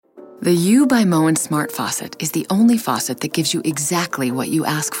The U by Moen Smart Faucet is the only faucet that gives you exactly what you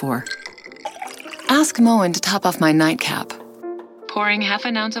ask for. Ask Moen to top off my nightcap. Pouring half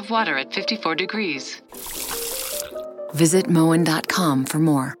an ounce of water at 54 degrees. Visit Moen.com for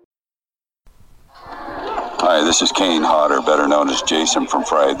more. Hi, this is Kane Hodder, better known as Jason from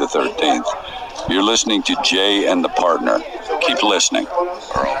Friday the 13th. You're listening to Jay and the Partner. Keep listening,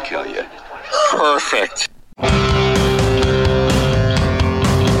 or I'll kill you. Perfect.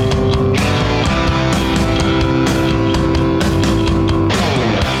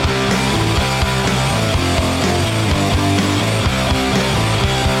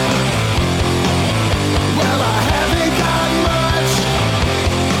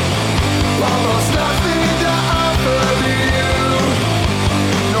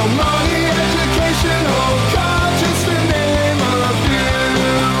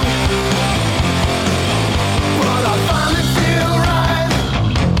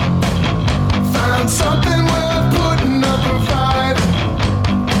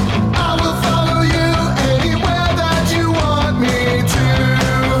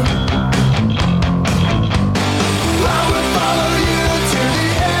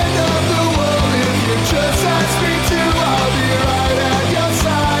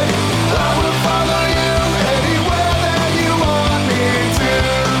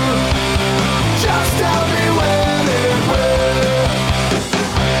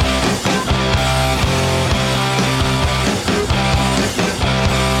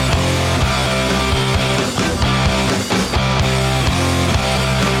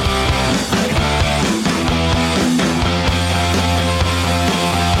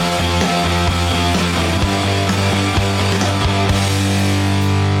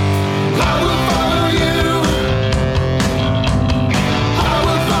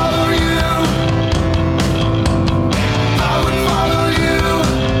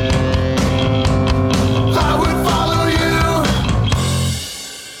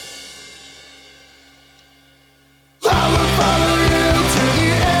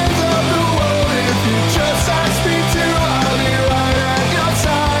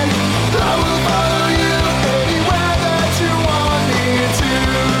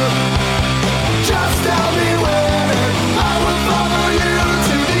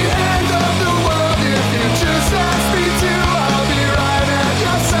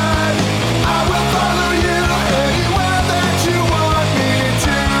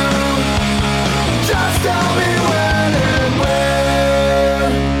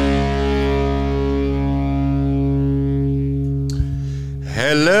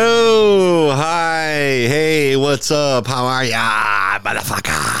 What's up? How are ya,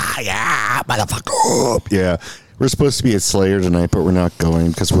 motherfucker? Yeah, motherfucker. Yeah, we're supposed to be at Slayer tonight, but we're not going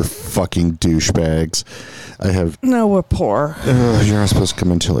because we're fucking douchebags. No, we're poor. You're not supposed to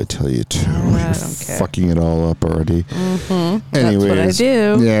come until I tell you to. I don't care. Fucking it all up already. Mm-hmm. Anyways, that's what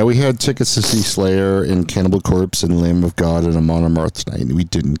I do. Yeah, we had tickets to see Slayer and Cannibal Corpse and Lamb of God and Amon Amarth tonight, and we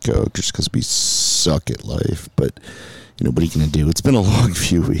didn't go just because we suck at life. But what are you gonna do? It's been a long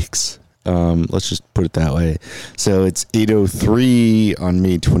few weeks. Let's just put it that way. So it's 8:03 on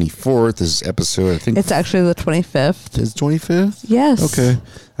May 24th. This is episode, I think it's actually the 25th. Is it 25th? Yes. Okay.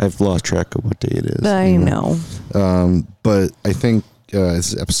 I've lost track of what day it is. I know. But I think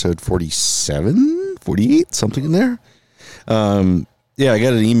this is episode 47, 48, something in there. Yeah, I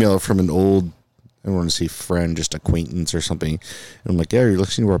got an email from an old, I don't want to say friend, just acquaintance or something. And I'm like, yeah, you're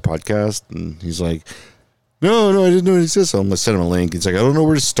listening to our podcast? And he's like, no, I didn't know it existed. So I'm going to send him a link. He's like, I don't know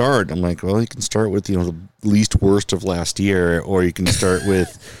where to start. I'm like, well, you can start with, the least worst of last year, or you can start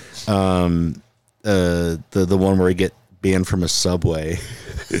with the one where I get banned from a Subway.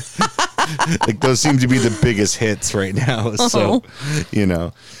 Like, those seem to be the biggest hits right now. So,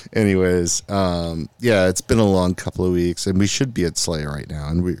 anyways, yeah, it's been a long couple of weeks, and we should be at Slayer right now,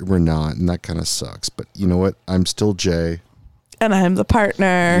 and we're not, and that kind of sucks. But you know what? I'm still Jay. And I'm the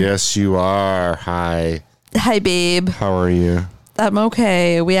partner. Yes, you are. Hi, babe. How are you? I'm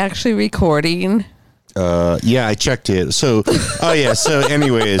okay. Are we actually recording? Yeah, I checked it. So, so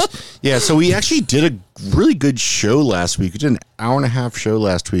anyways, yeah, so we actually did a really good show last week. We did an hour-and-a-half show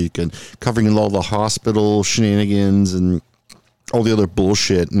last week and covering all the hospital shenanigans and all the other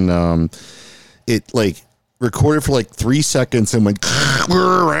bullshit. And it, recorded for 3 seconds and went,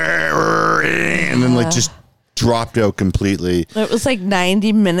 and then, just dropped out completely. It was like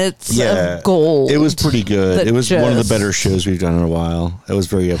 90 minutes of gold. It was pretty good. It was just, one of the better shows we've done in a while. I was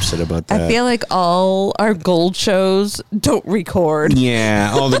very upset about that. I feel like all our gold shows don't record.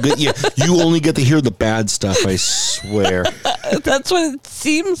 Yeah, all the good. Yeah, you only get to hear the bad stuff. I swear. That's what it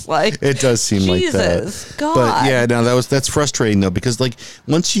seems like. It does seem like that. Jesus, God. But yeah, no, that's frustrating though, because like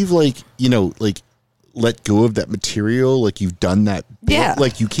once you've like let go of that material, like you've done that bit,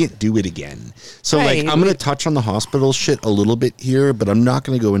 like you can't do it again. So like I'm gonna touch on the hospital shit a little bit here, but I'm not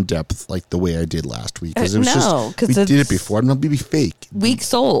gonna go in depth like the way I did last week, because it was we did it before. I'm not be fake.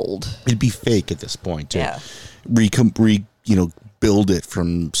 Weeks old. It'd be fake at this point. Yeah. Build it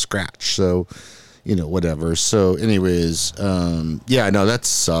from scratch. So whatever. So anyways, that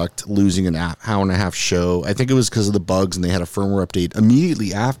sucked, losing an hour and a half show. I think it was because of the bugs, and they had a firmware update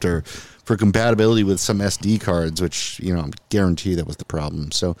immediately after for compatibility with some SD cards, which, I'm guarantee that was the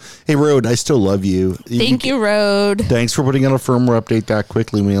problem. So, hey, Rode, I still love you. Thank you, Rode. Thanks for putting out a firmware update that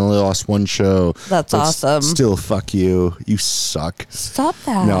quickly. We only lost one show. That's awesome. Still, fuck you. You suck. Stop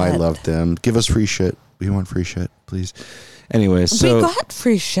that. No, I love them. Give us free shit. We want free shit, please. Anyway, so we got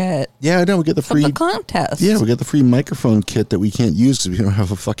free shit. Yeah, no, we get the free from the contest. Yeah, we got the free microphone kit that we can't use because we don't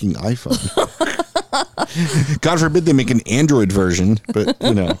have a fucking iPhone. God forbid they make an Android version, but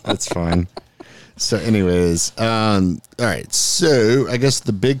that's fine. So, anyways, all right. So, I guess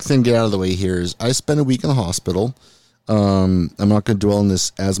the big thing to get out of the way here is I spent a week in the hospital. I'm not going to dwell on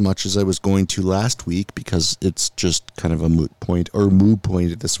this as much as I was going to last week because it's just kind of a moot point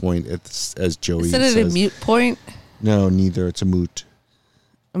at this point, as Joey says. Is it a mute point? No, neither. It's a moot.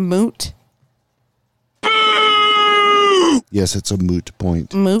 A moot? Yes, it's a moot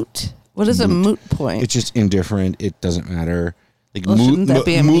point. Moot? What is a moot point? It's just indifferent. It doesn't matter. Like shouldn't that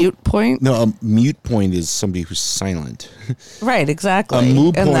be a mute point? No, a mute point is somebody who's silent. Right, exactly. A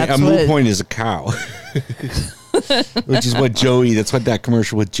moot point is a cow. Which is what that's what that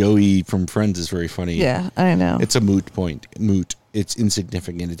commercial with Joey from Friends is very funny. Yeah, I know. It's a moot point. Moot. It's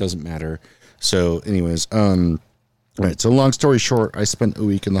insignificant. It doesn't matter. So, anyways, all right. So, long story short, I spent a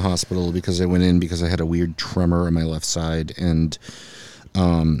week in the hospital because I went in because I had a weird tremor on my left side, and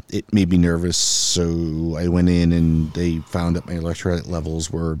it made me nervous. So I went in, and they found that my electrolyte levels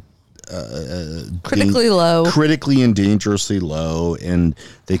were critically and dangerously low, and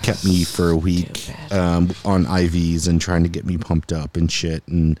they kept me for a week on IVs and trying to get me pumped up and shit,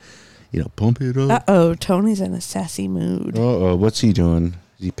 and pump it up. Tony's in a sassy mood. What's he doing?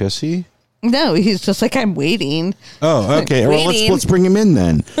 Is he pissy? No, he's just like, I'm waiting. Oh, okay. Well, let's bring him in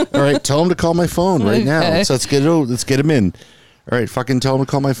then. All right, tell him to call my phone right now. Let's get him in. All right, fucking tell him to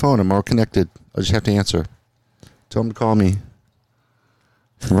call my phone. I'm all connected. I just have to answer. Tell him to call me.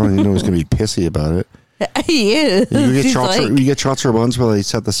 I don't even know he's going to be pissy about it. He is. You get shots for buns while I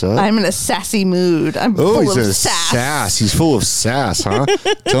set this up? I'm in a sassy mood. I'm full of sass. He's full of sass, huh?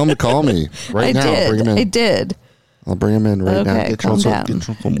 Tell him to call me right now. Bring him in. I did. I'll bring him in right now. Okay, calm down.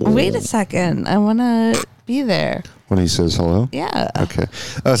 Wait a second. I want to be there. When he says hello? Yeah. Okay.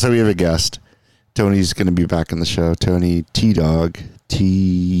 So we have a guest. Tony's going to be back on the show. Tony T-Dog.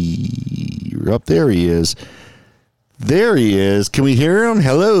 Up there he is. There he is. Can we hear him?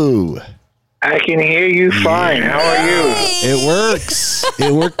 Hello. I can hear you fine. How are you? It works.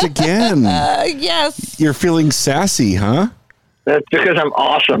 It worked again. Yes. You're feeling sassy, huh? That's because I'm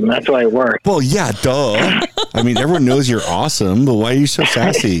awesome. That's why it worked. Well, yeah, duh. I mean, everyone knows you're awesome, but why are you so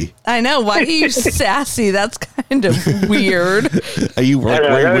sassy? I know. Why are you sassy? That's kind of weird. Are you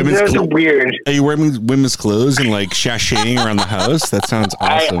wearing women's clothes? Weird. Are you wearing women's clothes and like sashaying around the house? That sounds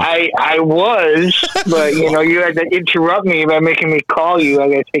awesome. I was, but you had to interrupt me by making me call you. I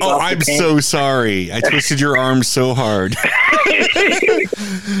got to take off. I'm so sorry. I twisted your arm so hard.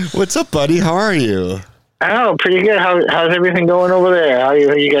 What's up, buddy? How are you? Oh, pretty good. How's everything going over there? How are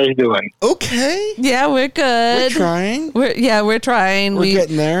you guys doing? Okay. Yeah, we're good. We're trying. We're trying. We're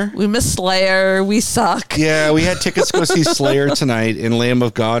getting there. We miss Slayer. We suck. Yeah, we had tickets to go see Slayer tonight, and Lamb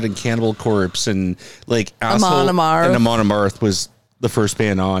of God and Cannibal Corpse, and like Amon Amarth was the first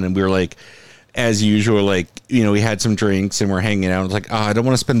band on, and we were like, as usual, like, we had some drinks and we're hanging out. It's like, I don't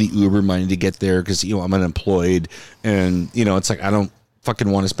want to spend the Uber money to get there because I'm unemployed, and it's like I don't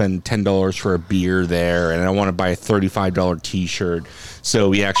fucking want to spend $10 for a beer there, and I want to buy a $35 t-shirt. So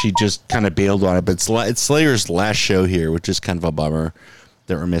we actually just kind of bailed on it, but it's Slayer's last show here, which is kind of a bummer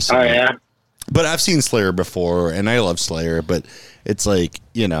that we're missing. Oh, yeah? But I've seen Slayer before, and I love Slayer, but it's like,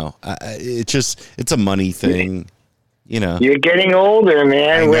 it's a money thing. You're getting older,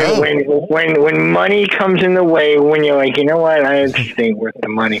 man. When money comes in the way, when you're like, you know what, this ain't worth the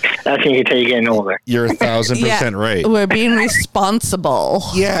money. That's when you tell you're getting older. You're 1,000% right. We're being responsible.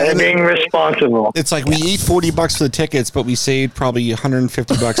 Yeah, they're being responsible. It's like we eat $40 for the tickets, but we saved probably $150,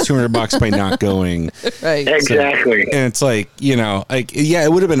 $200 by not going. Right. Exactly. And it's like,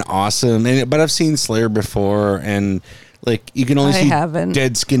 it would have been awesome. But I've seen Slayer before, and like you can only see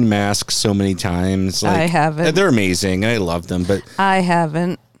Dead Skin Mask so many times. Like, I haven't. They're amazing. I love them, but I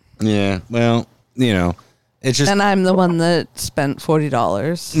haven't. Yeah, well, it's just. And I'm the one that spent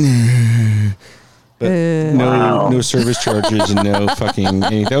 $40. But no service charges and no fucking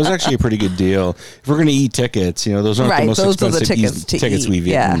anything. That was actually a pretty good deal. If we're going to eat tickets, those aren't the most expensive tickets we've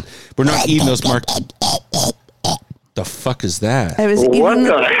eaten. We're not eating those The fuck is that? What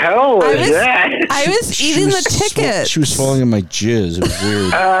the hell was that? I was eating the ticket. She was swallowing my jizz. It was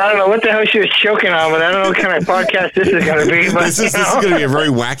weird. I don't know what the hell she was choking on, but I don't know what kind of podcast this is going to be. But this is going to be a very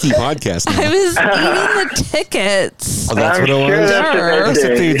wacky podcast now. I was eating the tickets. Oh, that's what it was?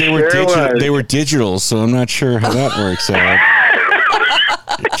 Except they were digital, so I'm not sure how that works out.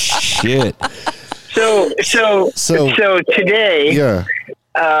 Shit. So today... Yeah.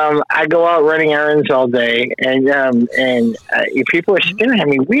 I go out running errands all day, and people are staring at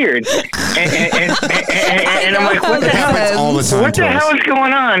me weird, and I'm like, what the hell? What the hell is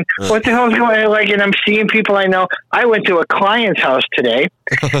going on? What the hell is going on? Like, and I'm seeing people I know. I went to a client's house today,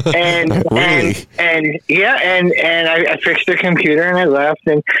 and I fixed their computer and I left,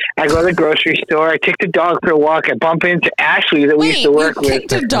 and I go to the grocery store. I take the dog for a walk. I bump into Ashley that we used to work with.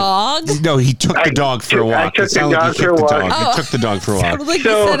 The dog? No, he took the dog for a walk. I took the dog for a walk. He took the dog for a walk.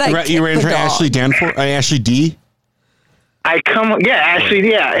 So you ran into Ashley D?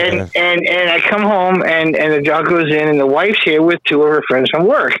 Ashley, and I come home and the dog goes in and the wife's here with two of her friends from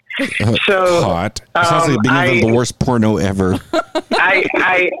work. So hot. Sounds like the worst porno ever. I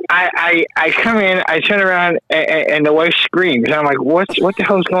come in, I turn around and the wife screams. And I'm like, what the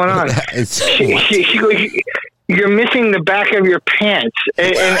hell's going on? She goes, you're missing the back of your pants.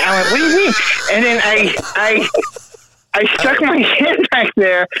 And I'm like, what do you mean? And then I stuck my hand back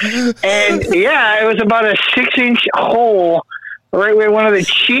there, and it was about a 6-inch hole right where one of the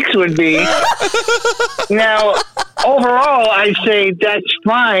cheeks would be. Now, overall, I'd say that's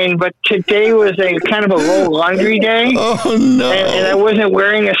fine, but today was a kind of a low laundry day. Oh, no. And I wasn't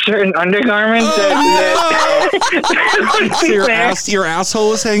wearing a certain undergarment. Your asshole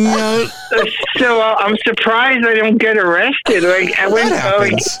was hanging out? So I'm surprised I don't get arrested. Like, I went,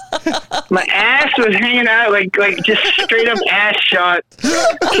 my ass was hanging out, like just straight up ass shot.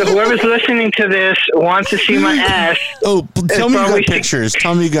 So whoever's listening to this wants to see my ass. Oh, tell me you got pictures.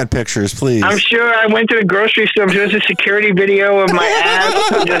 Tell me you got pictures, please. I'm sure I went to the grocery store. There's a security video of my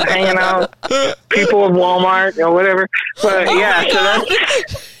ass just hanging out. People of Walmart or whatever. But yeah, so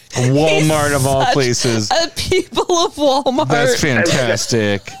that's... Walmart of all places. People of Walmart. That's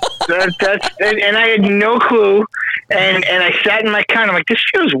fantastic. And I had no clue. And I sat in my car and I'm like, this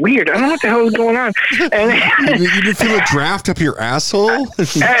feels weird. I don't know what the hell is going on. And you didn't feel a draft up your asshole?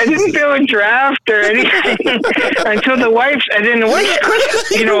 I didn't feel a draft or anything until the wife's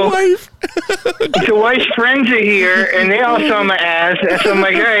the wife's friends are here and they all saw my ass. And so I'm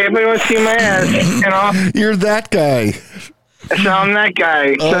like, hey, everybody wants to see my ass, You're that guy. So I'm that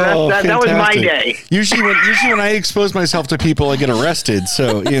guy. So that was my day. Usually when I expose myself to people, I get arrested.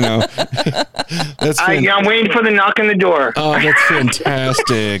 So, that's I'm waiting for the knock on the door. Oh, that's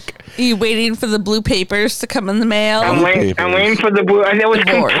fantastic. Are you waiting for the blue papers to come in the mail? I'm waiting for the blue. I was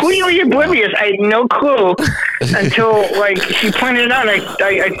completely oblivious. I had no clue until she pointed it out. And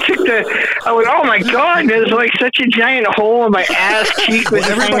I went, oh my God, there's like such a giant hole in my ass cheek.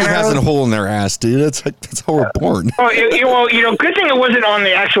 Everybody has a hole in their ass, dude. That's how we're born. Good thing it wasn't on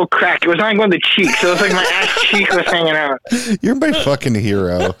the actual crack. It was on the cheek. So it was like my ass cheek was hanging out. You're my fucking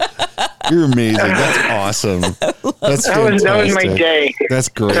hero. You're amazing. That's awesome. That was my day. That's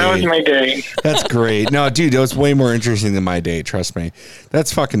great. That was my day. That's great. No, dude, that was way more interesting than my day. Trust me.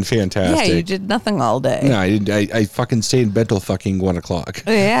 That's fucking fantastic. Yeah, you did nothing all day. No, I fucking stayed in bed till fucking 1 o'clock.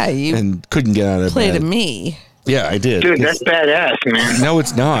 Yeah, you and couldn't get out of played bed. to me. Yeah, I did. Dude, that's badass, man. No,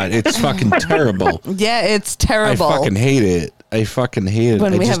 it's not. It's fucking terrible. Yeah, it's terrible. I fucking hate it.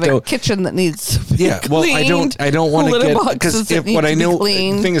 When we have a kitchen that needs to be cleaned, I don't want to get, because what I know,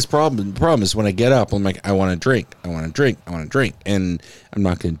 the thing is problem is when I get up, I'm like, I want to drink, and I'm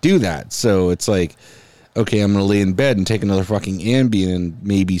not going to do that. So it's like, okay, I'm going to lay in bed and take another fucking Ambien and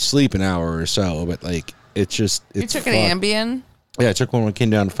maybe sleep an hour or so. But it's just, you took an Ambien? Yeah, I took one when I came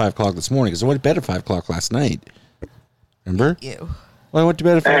down at 5 o'clock this morning because I went to bed at 5 o'clock last night. Remember? You. Well, I went to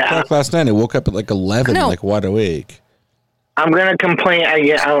bed at 5 o'clock last night. I woke up at 11, wide awake. I'm gonna complain.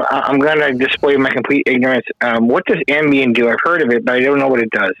 I'm gonna display my complete ignorance. What does Ambien do? I've heard of it, but I don't know what it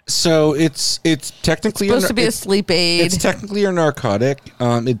does. So it's technically supposed to be a sleep aid. It's technically a narcotic.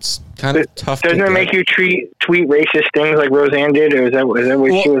 It's kind of tough. Doesn't it make you tweet racist things like Roseanne did, or is that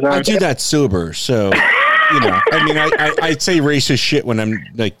what she was on? I do that sober, so. You know, I mean, I say racist shit when I'm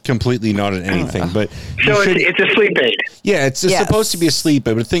like completely not at anything, but so it's a sleep aid. Yeah, it's supposed to be a sleep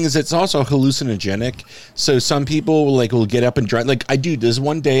aid, but the thing is, it's also hallucinogenic. So some people will get up and drive. Like I do. This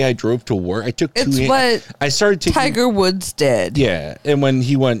one day I drove to work. I took I started taking Tiger Woods did. Yeah, and when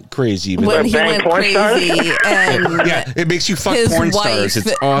he went crazy, when he went crazy, and it makes you fuck porn stars.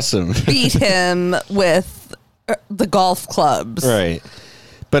 It's awesome. Beat him with the golf clubs, right?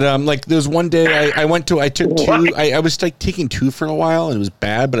 But like there was one day I took two. I was like taking two for a while and it was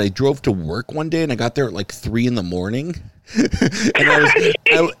bad. But I drove to work one day and I got there at like 3 a.m. and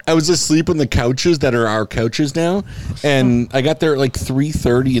I was asleep on the couches that are our couches now. And I got there at like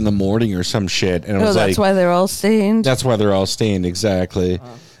 3:30 in the morning or some shit. And I was that's why they're all stained. That's why they're all stained. Exactly.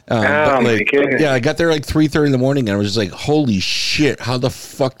 My goodness. I got there like 3:30 in the morning and I was just like, holy shit, how the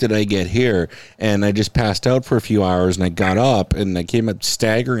fuck did I get here? And I just passed out for a few hours and I got up and I came up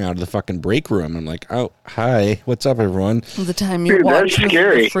staggering out of the fucking break room. I'm like, oh, hi, what's up, everyone? The time you watched was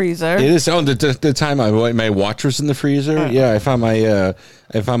in the freezer. It is. Oh, the time my watch was in the freezer. Yeah, I found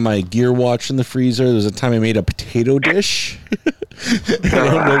my gear watch in the freezer. There was a time I made a potato dish. I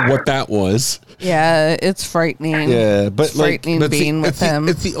don't know what that was. Yeah, it's frightening. Yeah, but it's frightening being with him.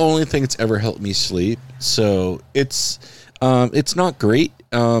 It's the only thing that's ever helped me sleep. So it's not great.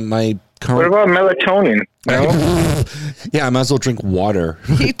 My current. What about melatonin? No? Yeah, I might as well drink water.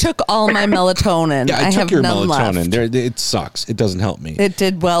 He took all my melatonin. Yeah, I took have your none melatonin. left. It sucks. It doesn't help me. It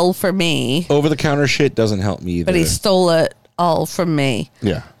did well for me. Over the counter shit doesn't help me either. But he stole it all from me.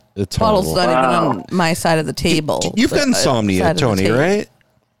 Yeah, it's bottle's horrible. not even on my side of the table. You've got insomnia, Tony, right?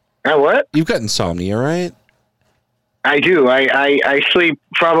 What? You've got insomnia, right? I do. I sleep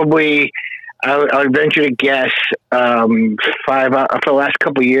probably. I would venture to guess 5 hours. For the last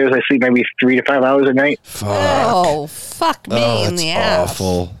couple of years, I sleep maybe 3 to 5 hours a night. Fuck me in the ass.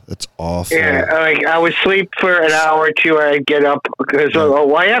 Awful. It's awful. Yeah, like I would sleep for an hour or two, and I'd get up because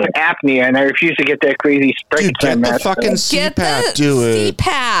I have apnea, and I refuse to get that crazy spray. Dude, get the fucking CPAP. Do it.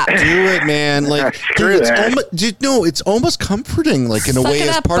 CPAP. Do it, man. Like, dude, it's almost comforting. Like in a way,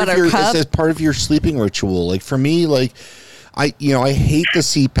 as part of your sleeping ritual. Like for me, like. I hate the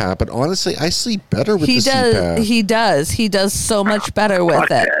CPAP, but honestly, I sleep better with the CPAP. He does so much better with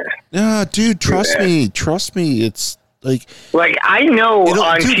it. Yeah, dude, trust me. It's like I know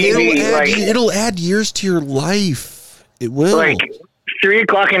on TV, it'll add years to your life. It will. Like 3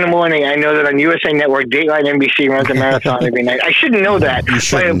 o'clock in the morning, I know that on USA Network, Dateline NBC runs a marathon every night. I shouldn't know that,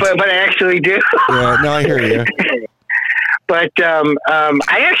 but I actually do. Yeah, no, I hear you. But I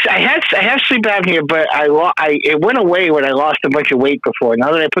have sleep apnea, but it went away when I lost a bunch of weight before.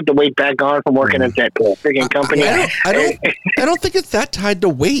 Now that I put the weight back on from working at that freaking company, I don't think it's that tied to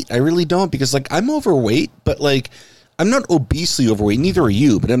weight. I really don't, because like I'm overweight, but like I'm not obesely overweight. Neither are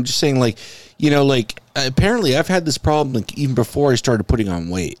you. But I'm just saying, like, apparently I've had this problem like even before I started putting on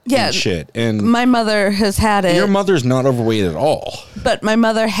weight. Yeah, and shit. And my mother has had it. Your mother's not overweight at all. But my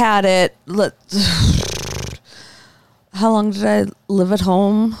mother had it. How long did I live at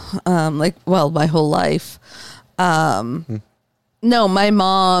home? My whole life. No, my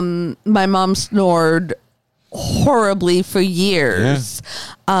mom snored horribly for years.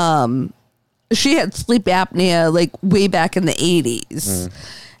 Yeah. She had sleep apnea like way back in the 80s.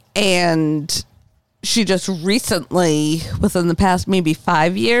 And she just recently, within the past maybe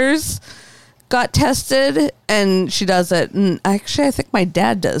 5 years, got tested, and she does it. And actually, I think my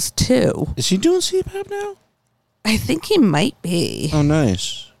dad does too. Is he doing CPAP now? I think he might be. Oh,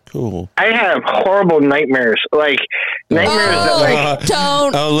 nice. Cool. I have horrible nightmares. Like, nightmares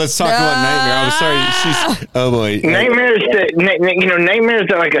don't. Oh, let's talk about nightmare. I'm sorry. Oh, boy. Nightmares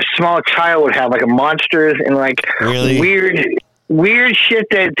that like a small child would have, like a monsters and like really? weird shit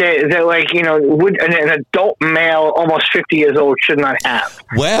that like, would an adult male almost 50 years old should not have.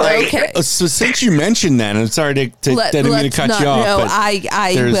 Well, so since you mentioned that, I'm sorry to cut you off. No,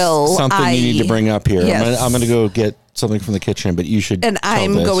 I there's will. Something you need to bring up here. Yes. I'm going to go get something from the kitchen, but you should. And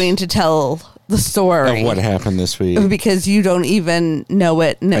I'm going to tell the story of what happened this week, because you don't even know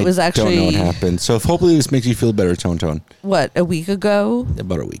it, and it was actually don't know what happened. So hopefully this makes you feel better, Tone. What, a week ago?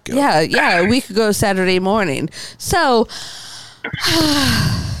 About a week ago. Yeah, a week ago Saturday morning. So.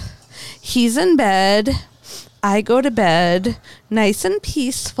 He's in bed. I go to bed, nice and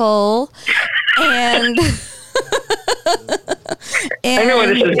peaceful, and I know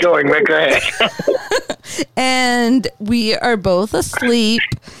where this is going, but go ahead. And we are both asleep.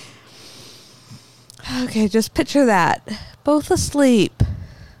 Okay, just picture that. Both asleep.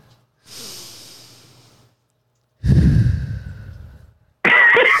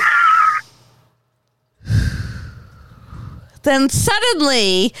 Then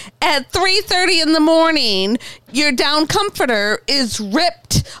suddenly, at 3:30 in the morning, your down comforter is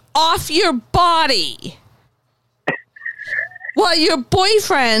ripped off your body while your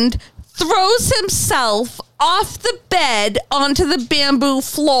boyfriend throws himself off the bed onto the bamboo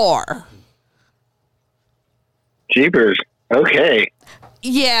floor. Jeepers. Okay.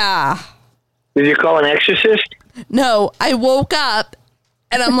 Yeah. Did you call an exorcist? No, I woke up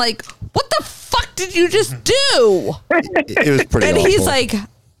and I'm like, what the fuck did you just do? It was pretty And awful. he's like,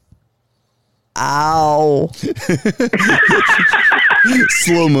 ow.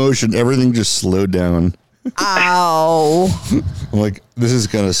 Slow motion. Everything just slowed down. Ow. I'm like, this is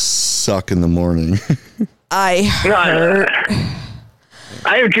going to suck in the morning. I hurt.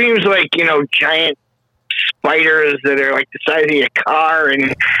 I have dreams like, giant spiders that are like the size of your car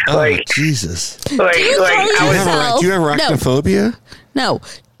and like Jesus. like, Do you like throw I was yourself- Do you have arachnophobia? No.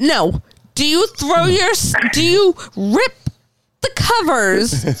 Do you do you rip the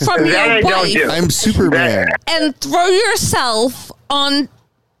covers from That I your don't wife do. I'm Superman. and throw yourself on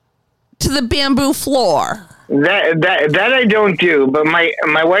to the bamboo floor? that I don't do, but my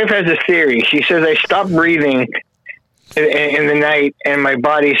wife has a theory. She says I stop breathing in the night, and my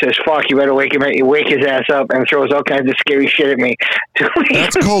body says, "Fuck, you better wake his ass up," and throws all kinds of scary shit at me.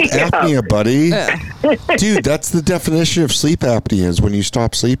 That's called apnea, buddy. Dude, that's the definition of sleep apnea is when you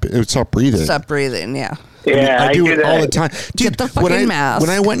stop breathing. Stop breathing, yeah. Yeah, I do it that all the time. Dude, Get the fucking mask.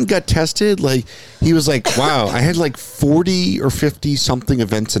 When I went and got tested, like, he was like, wow, I had like 40 or 50 something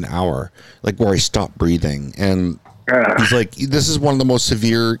events an hour, like where I stopped breathing. And he's like, this is one of the most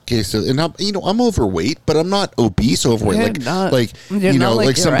severe cases. And I'm overweight, but I'm not obese overweight. You're not like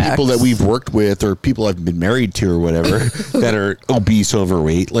some your people ex. that we've worked with or people I've been married to or whatever that are obese,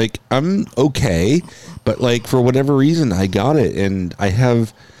 overweight. Like, I'm okay. But like, for whatever reason, I got it. And I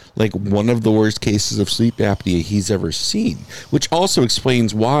have like one of the worst cases of sleep apnea he's ever seen, which also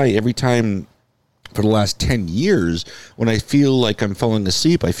explains why every time for the last 10 years, when I feel like I'm falling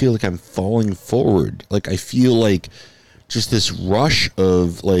asleep, I feel like I'm falling forward. Like I feel like just this rush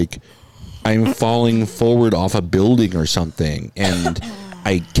of like I'm falling forward off a building or something. And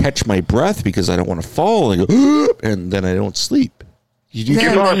I catch my breath because I don't want to fall and go, and then I don't sleep. Do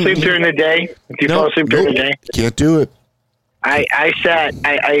you fall asleep during the day? Do you fall asleep during the day? Can't do it.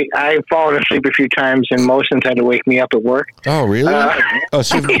 I've fallen asleep a few times, and Motion's had to wake me up at work. Oh, really?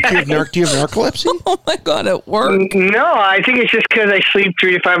 So do you have narcolepsy? Oh my God, at work. No, I think it's just because I sleep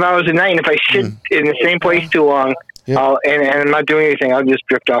 3 to 5 hours a night, and if I sit in the same place too long, and I'm not doing anything, I'll just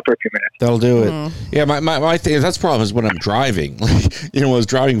drift off for a few minutes. That'll do it. Yeah, my thing, that's the problem is when I'm driving. Like, when I was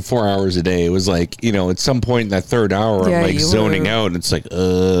driving 4 hours a day, it was like, at some point in that third hour, I'm like zoning out, and it's like,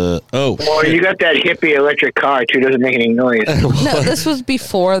 Well, you got that hippie electric car too. Doesn't make any noise. No, this was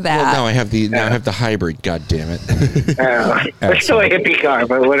before that. Well, now I have the hybrid. God damn it! It's still a hippie car,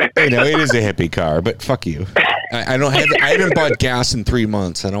 but whatever. I know it is a hippie car, but fuck you. I haven't bought gas in 3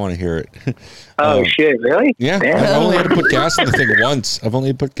 months. I don't want to hear it. Oh shit! Really? Yeah, Damn. I've only had to put gas in the thing once. I've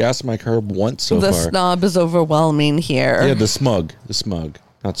only put gas in my car once so The far. snob is overwhelming here. Yeah, the smug,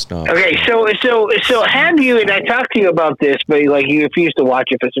 not snob. Okay, so have you? And I talked to you about this, but like you refused to watch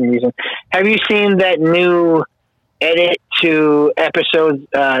it for some reason. Have you seen that new edit to episode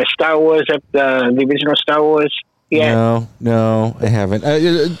Star Wars, the original Star Wars? Yeah. No, I haven't.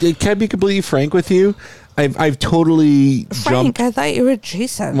 Can I be completely frank with you? I've totally Frank, jumped. I thought you were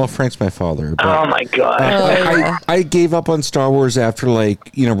Jason. Well, Frank's my father. But Oh my god. I gave up on Star Wars after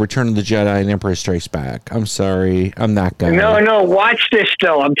Return of the Jedi and Empire Strikes Back. I'm sorry, I'm that guy. No, watch this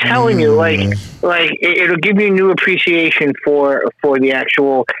though. I'm telling you, like it'll give you new appreciation for the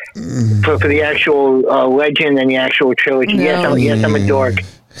actual for the actual legend and the actual trilogy. No. Yes, I'm a dork.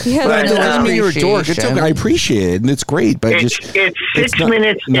 He has But, no Doesn't mean you're a dork. It's appreciation. okay. I appreciate it, and it's great. But It's 6 not-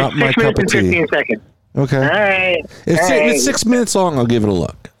 minutes. not my It's 6 minutes cup of and tea. 15 seconds. Okay. All right. If All right. it's 6 minutes long, I'll give it a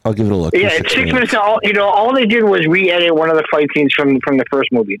look. Yeah, it's 6 minutes. All they did was re-edit one of the fight scenes from the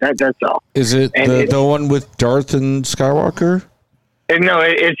first movie. That's all. Is it And the one with Darth and Skywalker? And no,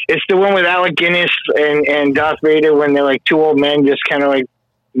 it's the one with Alec Guinness and Darth Vader when they're like two old men just kind of like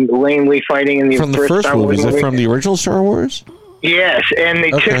lamely fighting in the From the first first Star movie? Wars Is it movie. from the original Star Wars? Yes, and they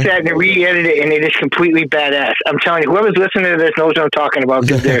took Okay. that and they re-edited it, and it is completely badass. I'm telling you, whoever's listening to this knows what I'm talking about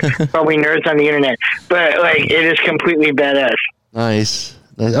because they're probably nerds on the internet. But like, it is completely badass. Nice.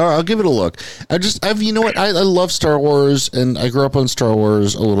 I'll give it a look. You know what? I love Star Wars, and I grew up on Star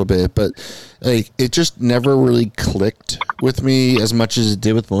Wars a little bit, but like it just never really clicked with me as much as it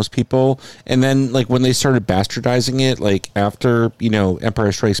did with most people. And then like when they started bastardizing it, like after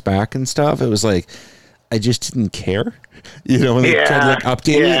Empire Strikes Back and stuff, it was like I just didn't care. When they tried to like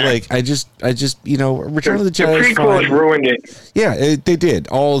update it, like I just Return of the Jedi. The prequels ruined it. Yeah, they did.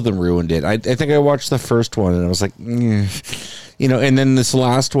 All of them ruined it. I think I watched the first one and I was like, and then this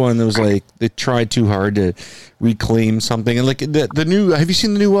last one, it was like they tried too hard to reclaim something. And like the new, have you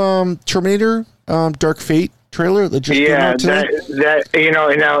seen the new Terminator Dark Fate trailer that just came out today?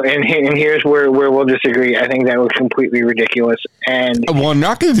 And here's where we'll disagree. I think that was completely ridiculous. And well, I'm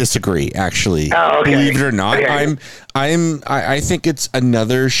not going to disagree. Actually, believe it or not, I think it's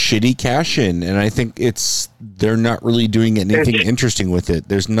another shitty cash in, and I think they're not really doing anything interesting with it.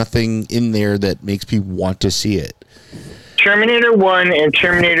 There's nothing in there that makes me want to see it. Terminator 1 and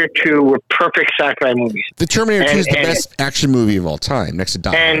Terminator 2 were perfect sci-fi movies. The Terminator 2 is the best action movie of all time, next to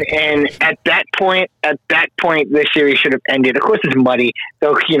Die Hard. And at that point, the series should have ended. Of course, it's muddy.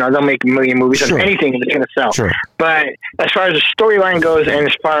 They'll make a million movies of anything that's going to sell. Sure. But as far as the storyline goes, and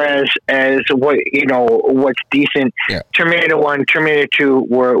as far as what what's decent, Terminator 1, Terminator 2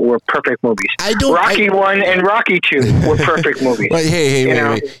 were perfect movies. Rocky 1 and Rocky 2 were perfect movies. Wait,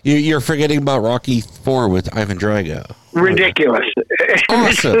 wait. You're forgetting about Rocky 4 with Ivan Drago. Ridiculous.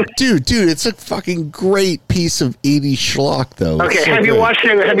 Awesome. Dude, it's a fucking great piece of 80s schlock, though. Okay, have you watched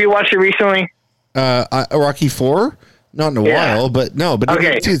it recently? Rocky 4? Not in a while, but no. But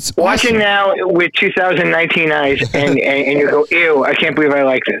okay, it's watch awesome. it now with 2019 eyes, and you go, ew, I can't believe I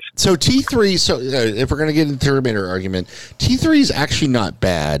like this. So T3, if we're going to get into the Terminator argument, T3 is actually not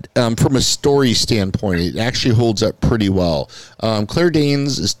bad. From a story standpoint, it actually holds up pretty well. Claire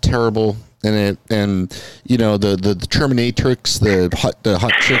Danes is terrible in it, and the Terminatrix, the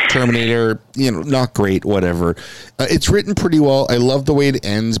hot chick Terminator, not great, whatever. It's written pretty well. I love the way it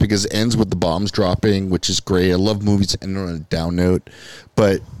ends because it ends with the bombs dropping, which is great. I love movies that end on a down note,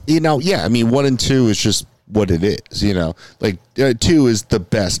 but 1 and 2 is just what it is. Like 2 is the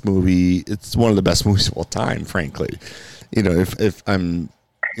best movie. It's one of the best movies of all time, frankly. It's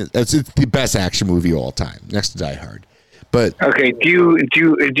the best action movie of all time, next to Die Hard. But okay, do you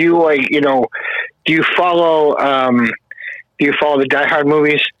like do you follow the Die Hard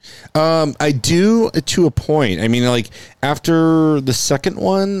movies? I do to a point. I mean, like after the second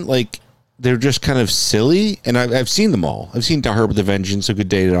one, like they're just kind of silly, and I've seen them all. I've seen Die Hard with a Vengeance, A Good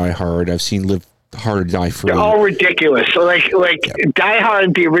Day to Die Hard. I've seen Live Hard to Die Free. They're all ridiculous. So like Die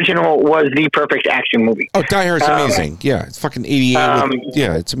Hard, the original, was the perfect action movie. Oh, Die Hard's amazing. Yeah, it's fucking 88.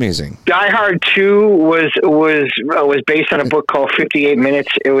 Yeah, it's amazing. Die Hard 2 was based on a book called 58 Minutes.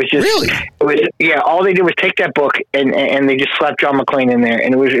 It was just all they did was take that book and they just slapped John McClane in there,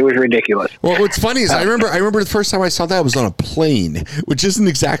 and it was ridiculous. Well, what's funny is I remember the first time I saw that was on a plane, which isn't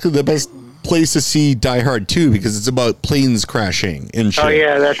exactly the best place to see Die Hard 2 because it's about planes crashing and shit. Oh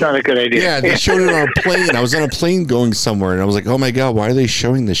yeah, that's not a good idea. Yeah, they showed it on a plane. I was on a plane going somewhere and I was like, oh my god, why are they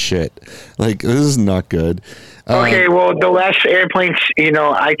showing this shit? Like, this is not good. Okay, well, the last airplanes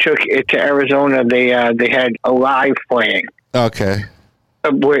I took it to Arizona, they had Alive playing. Okay.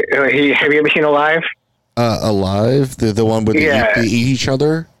 Have you ever seen Alive? Alive? The one where they eat each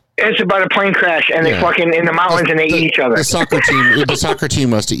other? It's about a plane crash, and they fucking in the mountains, and they eat each other. The soccer team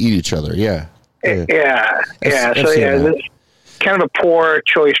must have eat each other. Yeah. It's kind of a poor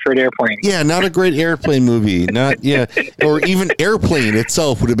choice for an airplane. Yeah, not a great airplane movie. Or even Airplane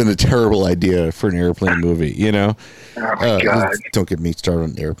itself would have been a terrible idea for an airplane movie. Oh my god! Don't get me started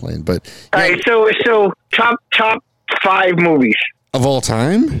on Airplane, but all right. So top 5 movies of all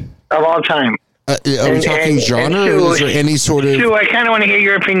time. Of all time. Are we talking genre, or is there any sort of... Sue, I kind of want to hear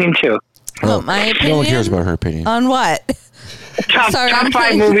your opinion, too. Oh, my opinion? No one cares about her opinion. On what? Top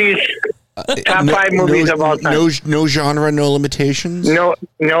 5 movies. Top 5 movies of all time. No genre, no limitations? No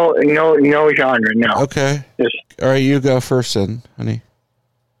genre, no. Okay. All right, you go first then, honey.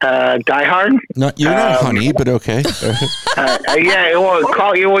 Die Hard. You're not honey, but okay. You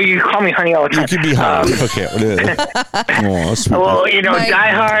call me honey all the time. You can be honey. Okay.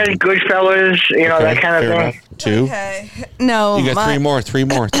 Die Hard, Goodfellas, that kind of thing. 2. Okay. No. You got 3 more.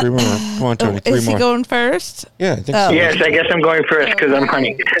 Come on, Tony. 3 more. Is he going first? Yeah, I think so. Yes, I guess I'm going first because I'm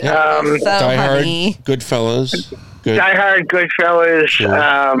honey. Yeah. Die Hard, honey. Goodfellas. Good. Die Hard, Goodfellas,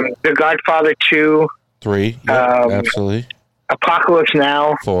 The Godfather 2. 3. Yeah, absolutely. Apocalypse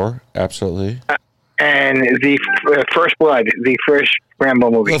Now. 4, absolutely. And the First Blood, the first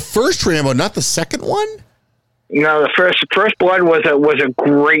Rambo movie. The first Rambo, not the second one? No, the first Blood was a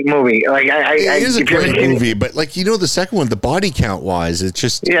great movie. Like it is a great movie, but like the second one, the body count wise, it's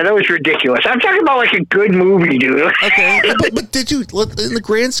just that was ridiculous. I'm talking about like a good movie, dude. Okay, but did you? In the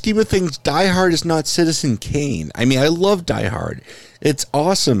grand scheme of things, Die Hard is not Citizen Kane. I mean, I love Die Hard. It's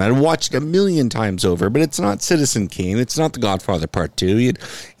awesome. I watched it 1,000,000 times over, but it's not Citizen Kane. It's not The Godfather Part 2.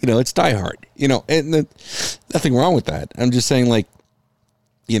 It's Die Hard. And nothing wrong with that. I'm just saying, like,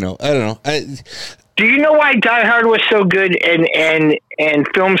 I don't know. Do you know why Die Hard was so good? And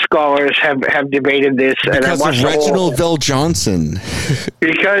film scholars have debated this. Because of Reginald Vell Johnson.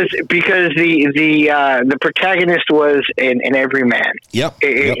 because the protagonist was an everyman. Yep.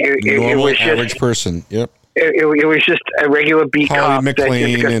 It was just average person. Yep. It was just a regular beat cop.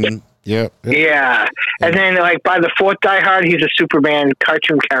 McClane and yep. Yeah. And then, like, by the fourth Die Hard, he's a Superman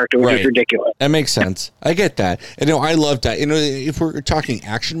cartoon character, which is ridiculous. That makes sense. I get that. And I love that. If we're talking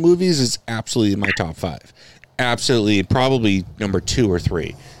action movies, it's absolutely in my top 5. Absolutely, probably number 2 or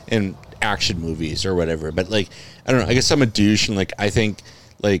 3 in action movies or whatever. But, like, I don't know. I guess I'm a douche, and, like, I think,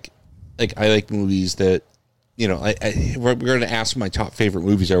 like I like movies that, we're going to ask my top favorite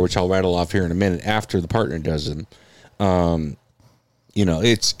movies are, which I'll rattle off here in a minute after the partner does them.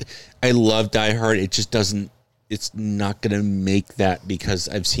 I love Die Hard. It just it's not going to make that because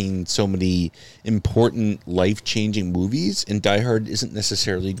I've seen so many important life-changing movies, and Die Hard isn't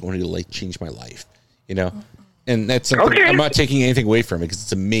necessarily going to like change my life, and that's something I'm not taking anything away from it because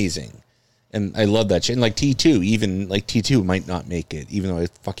it's amazing. And I love that shit. And like T2, even like T2 might not make it, even though I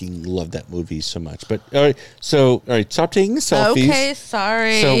fucking love that movie so much. But all right, stop taking selfies. Okay,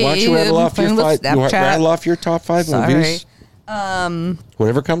 sorry. So why don't you rattle off your top 5 movies?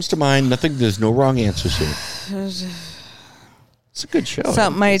 Whatever comes to mind. There's no wrong answers here. It's a good show. So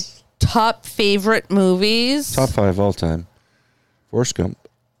my top favorite movies. Top 5 all time. Forrest Gump.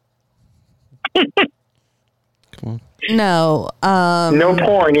 Come on. No. No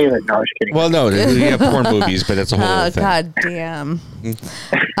porn either. No, I was kidding. Well, no, we have porn movies, but that's a whole other thing. God damn.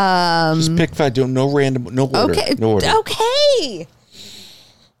 Just pick 5. No random. No order. Okay. No order. Okay.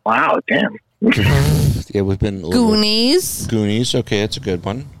 Wow, damn. Yeah, we've been Goonies. Goonies. Okay, that's a good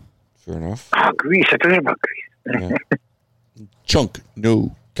one. Fair enough. Oh, Grease. I forgot about Grease. Yeah. Chunk.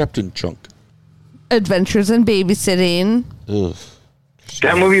 No. Captain Chunk. Adventures in Babysitting. Ugh.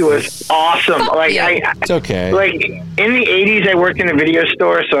 That movie was awesome. It's okay. Like in the 80s, I worked in a video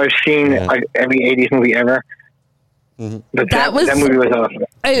store, so I've seen like every 80s movie ever. Mm-hmm. But that movie was awesome.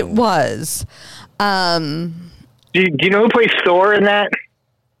 It was. Do you know who plays Thor in that?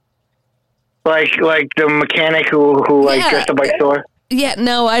 Like the mechanic who dressed up like Thor? Yeah,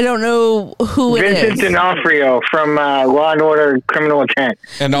 no, I don't know who it is. Vincent D'Onofrio from Law and Order Criminal Intent.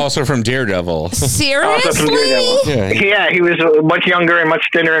 And also from Daredevil. Seriously? Also from Daredevil. Yeah, he was much younger and much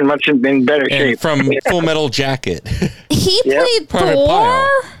thinner and much in better shape. From Full Metal Jacket. He played Private Thor? Pyle.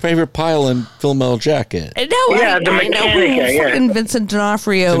 Favorite Pyle in Full Metal Jacket. No, the I know who fucking Vincent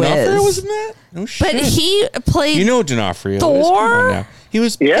D'Onofrio is. D'Onofrio was in that? No shit. But he played D'Onofrio. Thor? He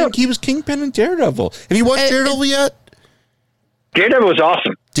was Kingpin in Daredevil. Have you watched Daredevil yet? Daredevil was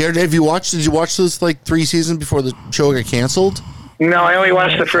awesome. Did you watch those like 3 seasons before the show got canceled? No, I only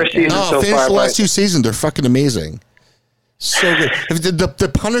watched the first season so finish far. The last 2 seasons. They're fucking amazing. So good.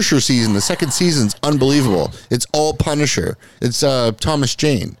 The Punisher season, the second season's unbelievable. It's all Punisher. It's Thomas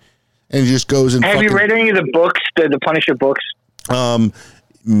Jane. And he just goes and Have you read any of the books, the Punisher books?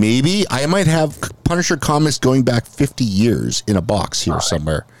 Maybe. I might have Punisher comics going back 50 years in a box here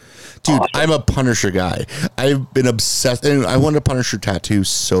somewhere. Dude, awesome. I'm a Punisher guy. I've been obsessed. And I want a Punisher tattoo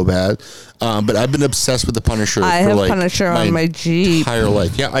so bad. But I've been obsessed with the Punisher Punisher on my Jeep. Entire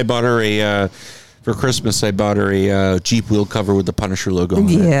life. Yeah, I bought her for Christmas, I bought her a Jeep wheel cover with the Punisher logo on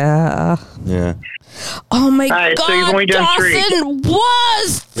it. Yeah. Oh my God. So you've only done Dawson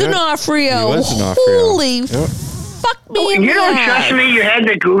was D'Onofrio. He was D'Onofrio. Holy fuck me. You don't trust me? You had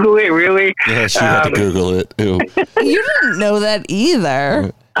to Google it, really? Yeah, she had to Google it. Ew. You didn't know that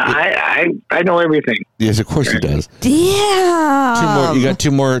either. I know everything. Yes, of course he does. Damn. You got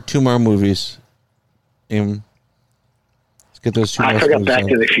two more movies. Let's get those 2 more. I forgot Back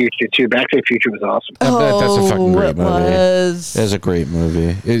to the Future too. Back to the Future was awesome. That's a fucking great movie. That's a great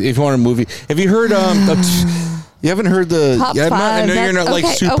movie. If you want a movie, have you heard? You haven't heard the? Top I know five, you're not like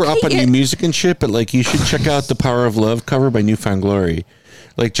super up on new music and shit, but like you should check out the Power of Love cover by Newfound Glory.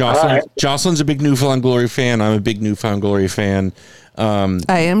 Like Jocelyn's a big Newfound Glory fan. I'm a big Newfound Glory fan. I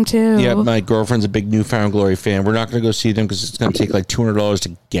am too. Yeah, my girlfriend's a big Newfound Glory fan. We're not going to go see them because it's going to take like $200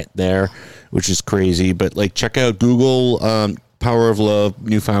 to get there, which is crazy. But like, check out Google Power of Love,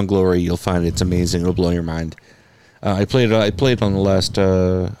 Newfound Glory. You'll find it's amazing. It'll blow your mind. I played on the last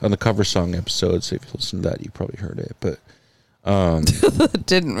on the cover song episode. So if you listen to that, you probably heard it. But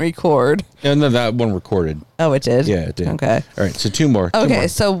didn't record. And then that one recorded. Oh, it did. Yeah, it did. Okay. All right. So two more. Okay.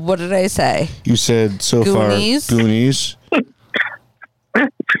 So what did I say? You said so Goonies. far Goonies.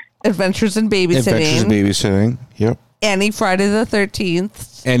 Adventures in Babysitting. Adventures in Babysitting. Yep. Any Friday the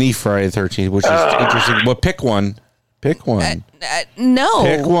 13th. Any Friday the 13th, which is interesting. Well, pick one. Pick one. No.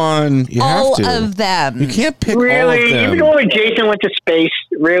 Pick one. You all have to. of them. You can't pick really? all of them. Even though Jason went to space,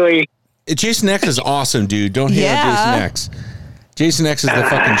 really? Jason X is awesome, dude. Don't hate on Jason X. Jason X is the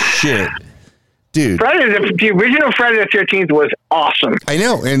fucking shit. Dude. The original Friday the 13th was awesome. I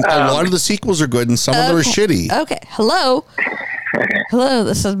know, and a lot of the sequels are good, and some of them are shitty. Okay. Hello. Hello,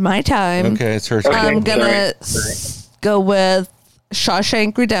 this is my time. Okay, it's her time. I'm going to go with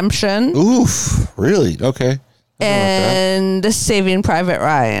Shawshank Redemption. Oof. Really? Okay. And Saving Private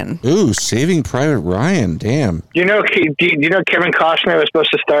Ryan. Ooh, Saving Private Ryan. Damn. You know Kevin Costner was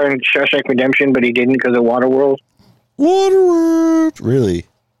supposed to star in Shawshank Redemption, but he didn't because of Waterworld? Waterworld. Really?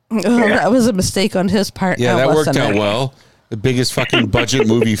 Oh, that was a mistake on his part. Yeah, now, that worked wasn't out it? well. The biggest fucking budget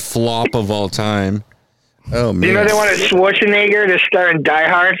movie flop of all time. Oh, man. You know they wanted Schwarzenegger to star in Die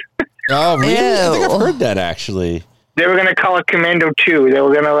Hard? Oh, really? I think Ew. I've heard that, actually. They were going to call it Commando 2. They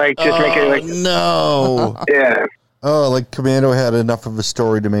were going to just make it like... No. Yeah. Oh, like Commando had enough of a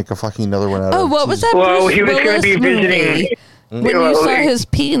story to make a fucking another one out of it. Oh, what was that? Well, Bruce he was going to be Willis visiting... movie when you saw his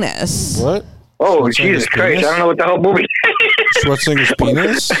penis. What? Oh, Schwarzenegger's Jesus Christ. penis? I don't know what the whole movie Schwarzenegger's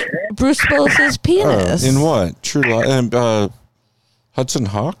penis? Bruce Willis's penis. In what? True Lies? Hudson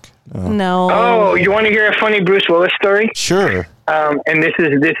Hawk? No. Oh, you want to hear a funny Bruce Willis story? Sure. And this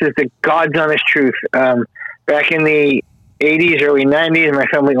is the God's honest truth. Back in the 80s, early 90s, my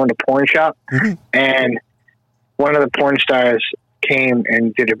family owned a porn shop, and one of the porn stars came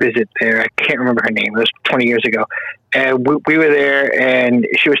and did a visit there. I can't remember her name. It was 20 years ago. And we were there, and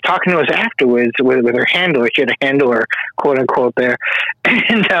she was talking to us afterwards with her handler. She had a handler, quote unquote, there.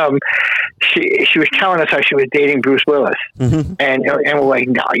 And she was telling us how she was dating Bruce Willis. And we're like,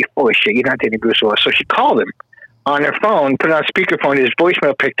 no, you're full of shit. You're not dating Bruce Willis. So she called him on her phone, put it on speakerphone. His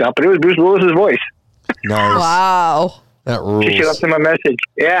voicemail picked up, and it was Bruce Willis's voice. Nice. Wow. That rules. She left him a message.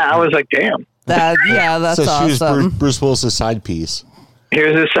 Yeah, I was like, damn. That's so awesome. she was Bruce Willis' side piece.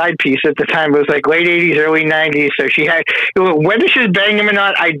 Here's a side piece at the time. It was like late 80s, early 90s. So she had, whether she was banging him or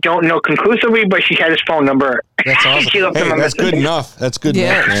not, I don't know conclusively, but she had his phone number. That's awesome. She left him a that's message. good enough. That's good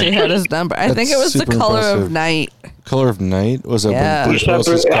enough. Yeah, Man. she had his number. I think it That's was The super Color impressive. of Night. Color of Night? Was it Yeah. Bruce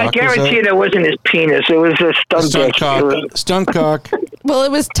Willis' cock? I guarantee you that wasn't his penis. It was a stunt Stunt cock. Stunt cock. Well,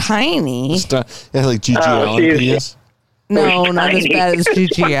 it was tiny. Yeah, like G.G. Allen penis. No, not as bad as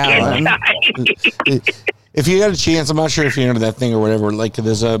G.G. Allen. If you got a chance, I'm not sure if you're into that thing or whatever. Like,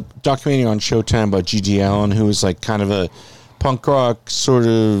 there's a documentary on Showtime about G.G. Allen, who was like kind of a punk rock sort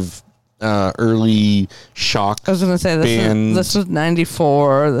of early shock. I was going to say this was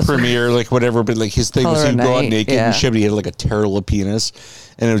 94. Premiere, like whatever, but like his thing was he'd go out naked and shit, but he had like a terrible penis,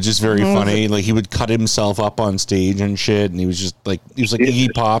 and it was just very funny. Like he would cut himself up on stage and shit, and he was like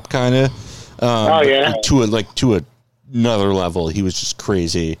Iggy Pop kind of. To another level, he was just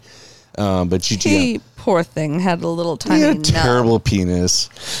crazy. But G.G. Poor thing had a little tiny terrible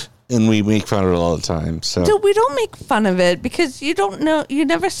penis, and we make fun of it all the time. So dude, we don't make fun of it because you don't know. You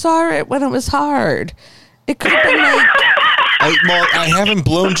never saw it when it was hard. It could have been like. I haven't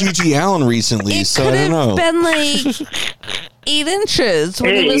blown G.G. Allen recently, so I don't know. It could have been like 8 inches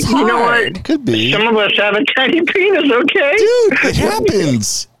when it was hard. You know what? Could be. Some of us have a tiny penis, okay? Dude, it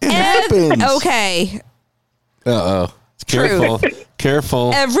happens. It happens. Okay. Uh-oh. Careful.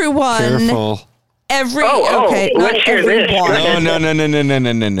 Careful. Everyone. Careful. Okay. Let's hear this. No.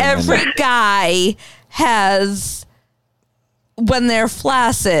 Every guy has, when they're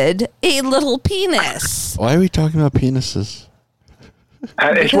flaccid, a little penis. Why are we talking about penises?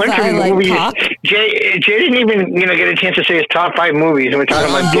 It's one Because for I like movies. cock. Jay didn't even get a chance to say his top 5 movies, and we're talking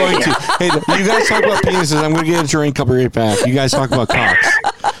about. I'm going to. Hey, you guys talk about penises. I'm going to get a drink. I'll be right back. You guys talk about cocks.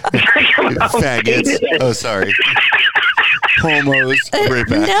 Faggots. Oh, sorry. Homos. Right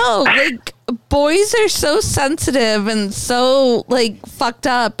back. No, like boys are so sensitive and so like fucked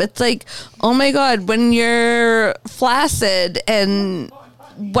up. It's like, oh my God, when you're flaccid and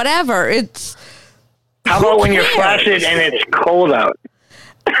whatever, it's. How about when you're flaccid and it's cold out?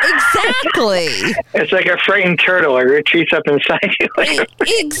 Exactly. It's like a frightened turtle. It retreats up inside you.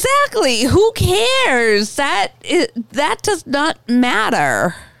 Exactly. Who cares? That does not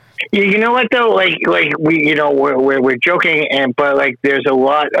matter. You know what though? Like we, we're joking, but like there's a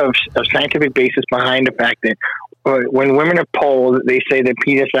lot of scientific basis behind the fact that when women are polled, they say that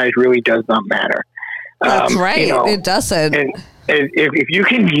penis size really does not matter. That's right. It doesn't. And if you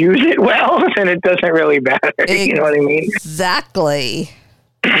can use it well, then it doesn't really matter. You know what I mean? Exactly.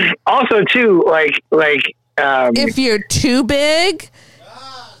 Also, too, like if you're too big,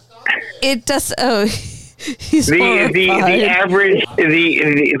 it does. Oh, he's the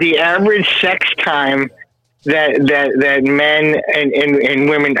average sex time that men and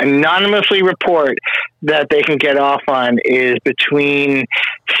women anonymously report that they can get off on is between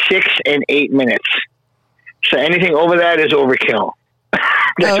 6 and 8 minutes. So anything over that is overkill.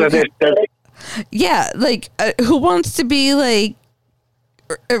 Yeah, like who wants to be like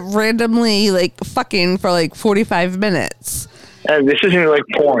randomly like fucking for like 45 minutes? This isn't like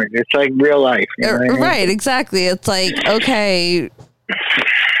porn. It's like real life. You know what I mean? Right, exactly. It's like, okay,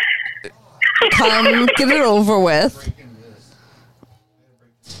 come get it over with.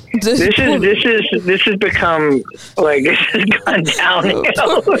 This has become like this has gone downhill.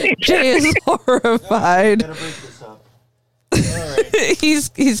 Jay is horrified.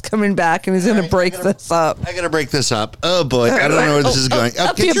 He's coming back and he's gonna break this up. I gotta break this up. Oh boy, I don't know where this is going.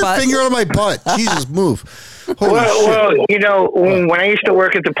 Get your finger on my butt. Jesus, move. Well, you know, when I used to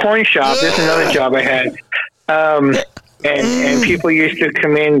work at the porn shop, this is another job I had. And people used to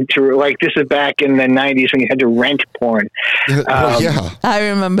come in to, like, this is back in the 90s when you had to rent porn. Yeah. I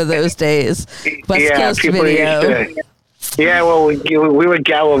remember those days. West Coast people Video. used to, well, we were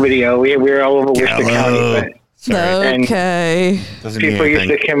Gallo Video. We were all over Worcester County. Okay. People used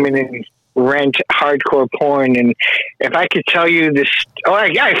to come in and rent hardcore porn, and if I could tell you this,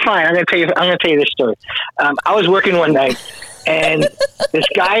 fine. I'm gonna tell you this story. I was working one night, and this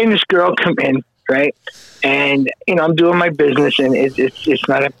guy and this girl come in, right? And you know, I'm doing my business, and it's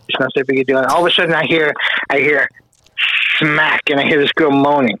not so big a deal. And all of a sudden, I hear smack, and I hear this girl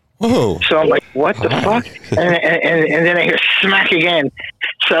moaning. Whoa. So I'm like, what the fuck? And then I hear smack again.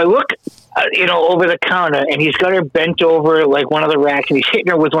 So I look, over the counter, and he's got her bent over like one of the racks, and he's hitting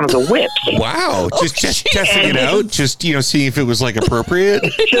her with one of the whips. Wow. Just testing it out. Just, seeing if it was like appropriate.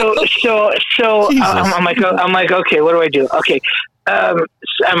 So I'm like, okay, what do I do? Okay. So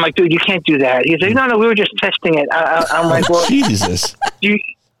I'm like, dude, you can't do that. He's like, no, we were just testing it. I'm like, well, Jesus.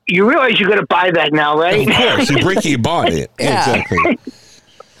 You realize you got to buy that now, right? Of course. You bought it. Yeah. Exactly.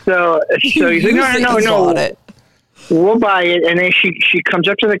 So he's like, no. We'll buy it. And then she comes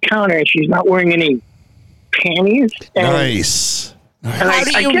up to the counter, and she's not wearing any panties. Nice. How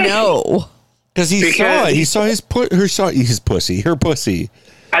do you know? Because he saw his pussy, her pussy.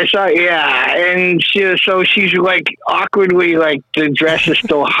 I saw, yeah, and she's like awkwardly, like the dress is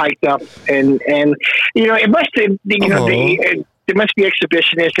still hiked up, and it must have, there must be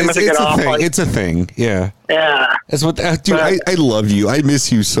exhibitionists. They must have got off. It's a thing, yeah. Yeah, that's what. Dude, I love you. I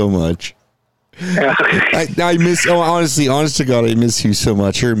miss you so much. Yeah. I miss. Oh, honestly, honest to God, I miss you so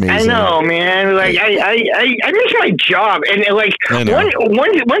much. You're amazing. I know, man. Like I miss my job, and like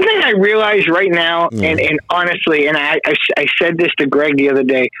one thing I realize right now, and honestly, and I said this to Greg the other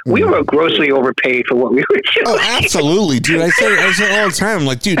day, we were grossly overpaid for what we were doing. Oh, absolutely, dude. I say it all the time. I'm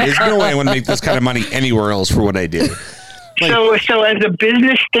like, dude, there's no way I want to make this kind of money anywhere else for what I did. Like, so as a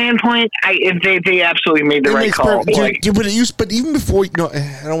business standpoint, they absolutely made the right call. But even before,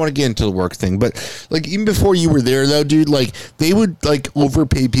 I don't want to get into the work thing, but like even before you were there, though, dude, like they would like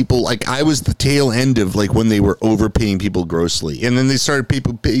overpay people. Like I was the tail end of like when they were overpaying people grossly, and then they started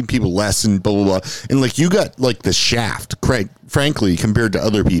paying people less and blah blah blah. And like you got like the shaft, frankly, compared to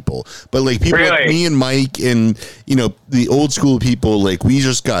other people. But like people like me and Mike and the old school people, like we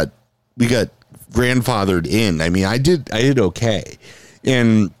got grandfathered in. I mean, I did okay,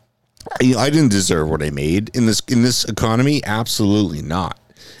 and I didn't deserve what I made in this economy. Absolutely not.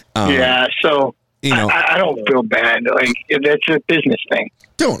 So I don't feel bad. Like that's a business thing.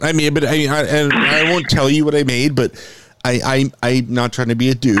 I won't tell you what I made, but I'm not trying to be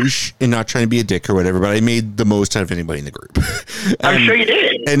a douche and not trying to be a dick or whatever. But I made the most out of anybody in the group. I'm sure you did.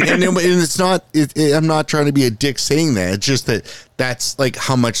 And it's not. I'm not trying to be a dick saying that. It's just that's like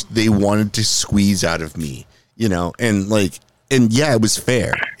how much they wanted to squeeze out of me, and yeah, it was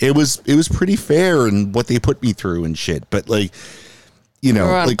fair. It was pretty fair in what they put me through and shit. But like, we're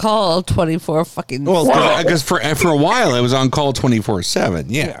on call 24 fucking. Well, because for a while I was on call 24/7.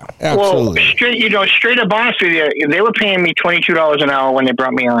 Yeah, absolutely. Well, straight up honest with you, they were paying me $22 an hour when they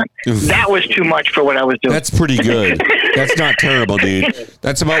brought me on. Oof. That was too much for what I was doing. That's pretty good. That's not terrible, dude.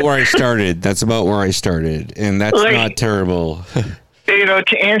 That's about where I started. And that's not terrible.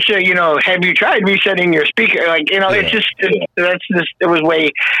 to answer, have you tried resetting your speaker? It's just, it was way,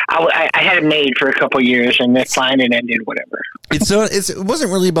 I had it made for a couple of years and then fine and ended, whatever. It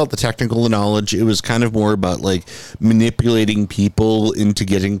wasn't really about the technical knowledge. It was kind of more about like manipulating people into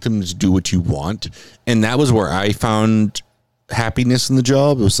getting them to do what you want. And that was where I found happiness in the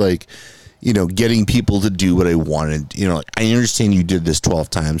job. It was like, getting people to do what I wanted. I understand you did this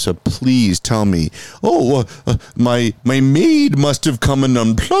 12 times, so please tell me, my maid must have come and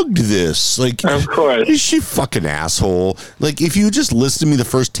unplugged this. Like, of course. Is she fucking asshole? Like, if you just listened to me the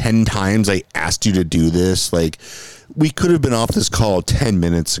first 10 times I asked you to do this, like, we could have been off this call 10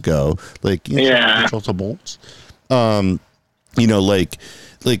 minutes ago. Like, yeah.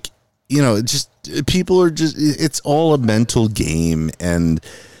 People are just, it's all a mental game, and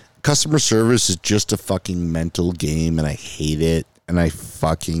customer service is just a fucking mental game, and I hate it, and I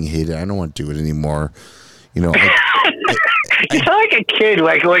fucking hate it. I don't want to do it anymore. You sound like a kid,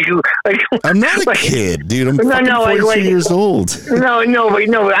 like I'm not a kid, dude. I'm 42 years old. No, but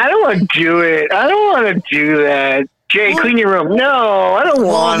I don't want to do it. I don't want to do that. Jay, clean your room. No, I don't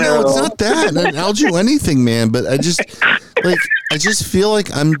want to. No, it's not that. I'll do anything, man. But I just feel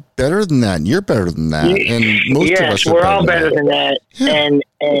like I'm better than that, and you're better than that, and most of us are we're all better than that. Yeah.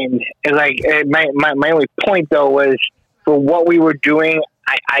 And like my only point though was for what we were doing,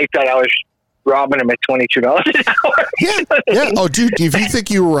 I thought I was robbing them at $22 an hour. Yeah. Oh, dude, if you think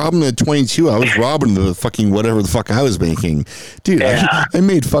you were robbing at 22, I was robbing the fucking whatever the fuck I was making, dude. Yeah. I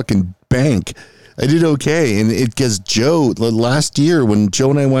made fucking bank. I did okay, and it because Joe last year when Joe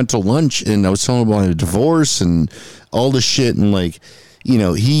and I went to lunch and I was telling him about a divorce and all the shit, and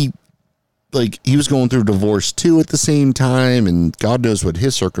he was going through a divorce too at the same time, and God knows what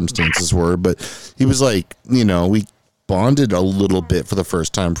his circumstances were, but he was like, we bonded a little bit for the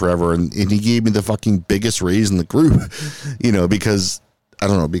first time forever, and he gave me the fucking biggest raise in the group, because I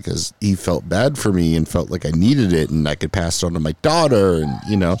don't know, because he felt bad for me and felt like I needed it and I could pass it on to my daughter,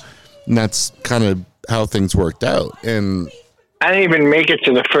 and that's kind of how things worked out. And I didn't even make it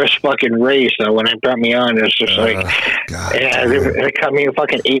to the first fucking race, though. When they brought me on, it was just they cut me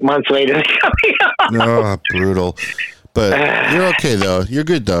fucking 8 months later. They cut me on. Oh, brutal. But you're okay, though. You're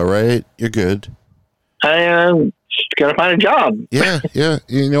good, though, right? You're good. I am gonna find a job. Yeah.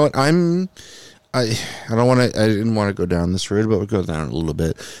 You know what? I don't want to. I didn't want to go down this road, but we'll go down a little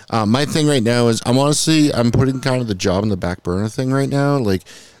bit. My thing right now is I'm putting kind of the job in the back burner thing right now. Like,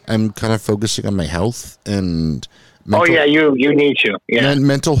 I'm kind of focusing on my health and you need to. Yeah.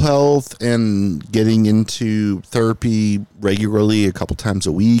 Mental health and getting into therapy regularly a couple times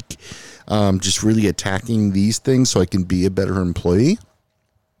a week. Just really attacking these things so I can be a better employee.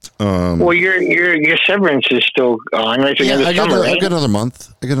 Well, your severance is still on, right? So I got another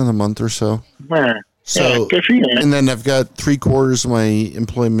month. I got another month or so. So good for you, man. And then I've got 3/4 of my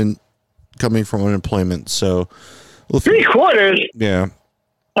employment coming from unemployment. So 3/4? Yeah.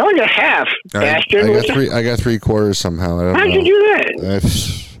 I only got half, bastard. I got 3/4 somehow. I don't know. How'd you do that?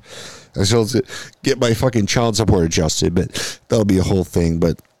 I still get my fucking child support adjusted, but that'll be a whole thing.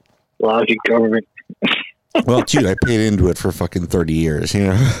 But lousy government. Well, dude, I paid into it for fucking 30 years.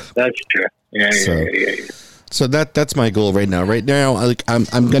 That's true. Yeah. So that's my goal right now. Right now,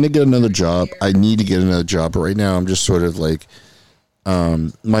 I'm gonna get another job. I need to get another job, but right now I'm just sort of like,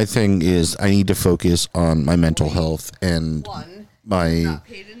 my thing is I need to focus on my mental health and not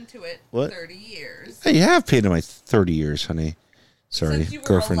paid into it what? 30 years. Hey, you have paid into my 30 years, honey. Sorry, Since you were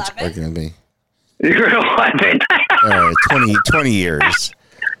girlfriend's 11? arguing with me. You're 11. All right, 20 years.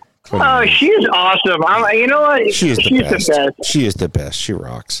 Oh, she's awesome. You know what? She's the best. She is the best. She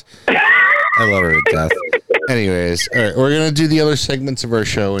rocks. I love her to death. Anyways, all right, we're gonna do the other segments of our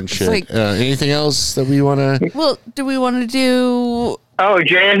show and shit. Anything else that we want to? Well, do we want to do? Oh,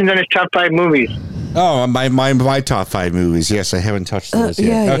 Jay hasn't done his top 5 movies. Oh, my top 5 movies. Yes, I haven't touched those yet.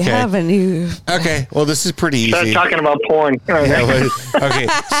 Yeah, okay. you haven't. Okay, well, this is pretty easy. Start talking about porn. Okay,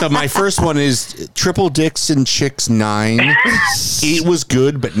 so my first one is Triple Dicks and Chicks 9. 8 was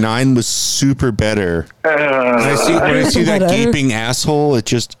good, but 9 was super better. When I see that gaping asshole, it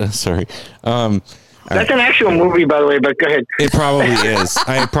just sorry. That's an actual movie, by the way, but go ahead. It probably is.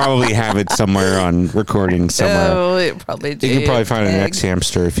 I probably have it somewhere on recording somewhere. Oh, it probably did. You can probably find an X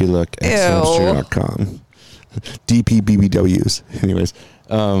Hamster if you look at xhamster.com. DPBBWs.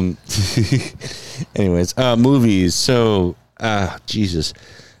 Anyways, movies. So, Jesus.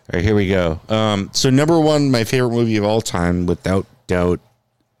 All right, here we go. So number 1, my favorite movie of all time, without doubt,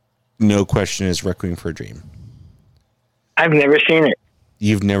 no question, is Requiem for a Dream. I've never seen it.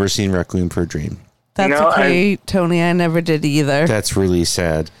 You've never seen Requiem for a Dream? That's okay, Tony. I never did either. That's really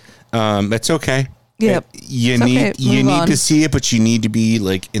sad. It's okay. Yep. You need to see it, but you need to be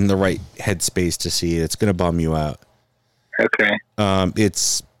like in the right headspace to see it. It's going to bum you out. Okay.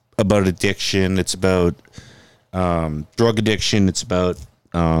 It's about addiction. It's about drug addiction. It's about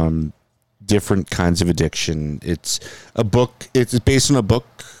different kinds of addiction. It's a book. It's based on a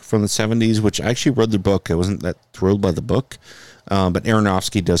book from the 70s, which I actually read the book. I wasn't that thrilled by the book, but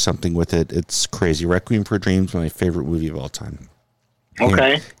Aronofsky does something with it. It's crazy. Requiem for a Dream is my favorite movie of all time.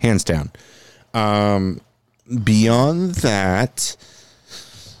 Okay. Hands down. Beyond that,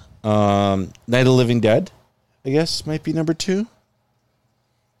 Night of the Living Dead, I guess, might be number 2.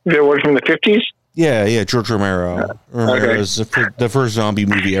 Is it one from the 50s? Yeah, George Romero. Romero is the first zombie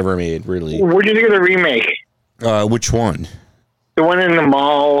movie ever made, really. What did you think of the remake? Which one? The one in the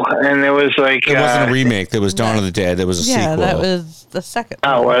mall, and there was like... It wasn't a remake. There was Dawn of the Dead. There was a sequel. Yeah, that was the second.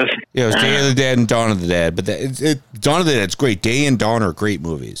 Oh, it was? Yeah, it was Day of the Dead and Dawn of the Dead. But Dawn of the Dead's great. Day and Dawn are great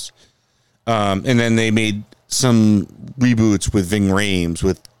movies. And then they made some reboots with Ving Rhames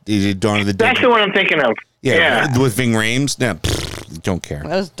with Dawn of the Dead. That's the one I'm thinking of. Yeah. With Ving Rhames. No, don't care.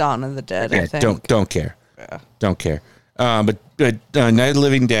 That was Dawn of the Dead, I think. Don't care. Yeah. Don't care. But Night of the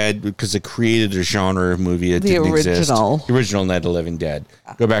Living Dead, because it created a genre of movie that didn't exist. The original Night of the Living Dead.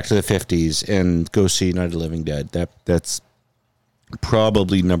 Go back to the 50s and go see Night of the Living Dead. That's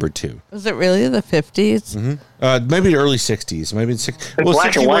probably number 2. Was it really the 50s? Mm-hmm. Maybe the early 60s. Maybe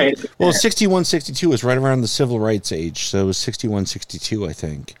black and white. Well, 61, 62 was right around the civil rights age. So it was 61, 62, I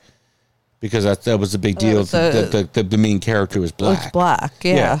think. Because that was the big deal. The main character was black. It was black,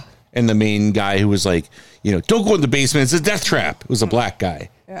 yeah. And the main guy who was like, don't go in the basement. It's a death trap. It was a black guy.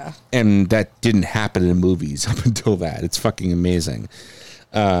 Yeah. And that didn't happen in movies up until that. It's fucking amazing.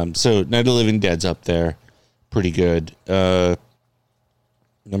 So Night of the Living Dead's up there. Pretty good.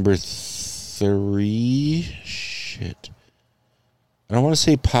 Number 3. Shit. I don't want to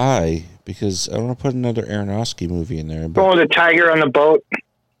say Pie because I don't want to put another Aronofsky movie in there. But the tiger on the boat?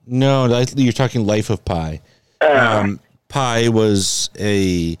 No, you're talking Life of Pi. Pi was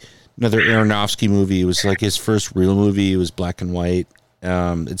another Aronofsky movie. It was like his first real movie. It was black and white.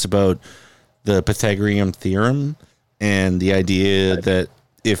 It's about the Pythagorean theorem and the idea that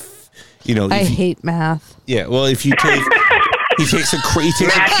if I hate math. Yeah, well, if you take he takes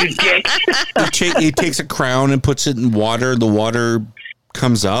a crown and puts it in water. The water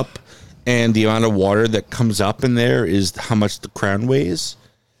comes up, and the amount of water that comes up in there is how much the crown weighs.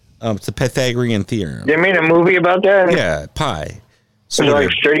 It's the Pythagorean theorem. They made a movie about that? Yeah, Pi. So like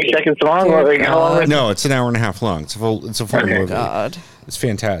 30 seconds long? Or like how long? No, it's an hour and a half long. It's a full movie. God. It's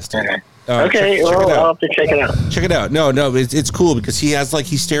fantastic. Okay, I'll have to check it out. Check it out. No, it's cool because he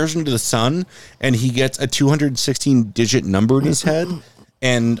stares into the sun and he gets a 216-digit number in his head,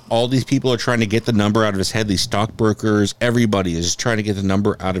 and all these people are trying to get the number out of his head. These stockbrokers, everybody is trying to get the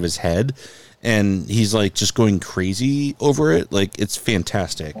number out of his head, and he's like just going crazy over it. Like, it's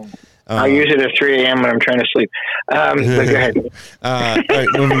fantastic. I use it at 3 a.m. when I'm trying to sleep. But go ahead. All right,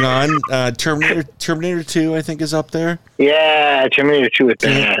 moving on. Terminator 2, I think, is up there. Yeah, Terminator 2 is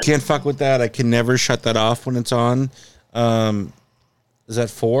there. Can't fuck with that. I can never shut that off when it's on. Is that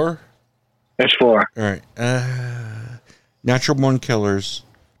 4? That's 4. All right. Natural Born Killers.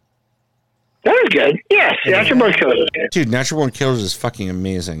 That was good. Yes, Natural Born Killers is good. Dude, Natural Born Killers is fucking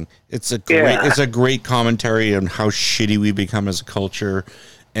amazing. It's a great commentary on how shitty we become as a culture.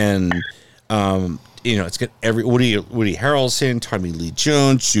 And it's got Woody Harrelson, Tommy Lee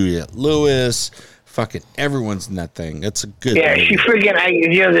Jones, Juliette Lewis, fucking everyone's in that thing. That's a good movie. She freaking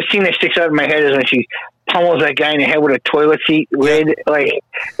the scene that sticks out in my head is when she pummels that guy in the head with a toilet seat lid. Like,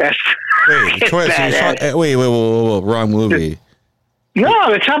 that's wait, wrong movie.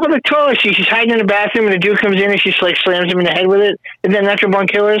 No, the top of the toilet seat. She's hiding in the bathroom, and the dude comes in and she like slams him in the head with it. Is that Natural Born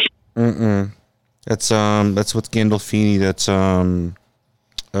Killers? That's with Gandolfini. That's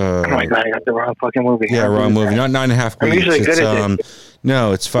oh my god, I got the wrong fucking movie. Yeah, wrong movie. Not 9.5 weeks. I'm usually good at this.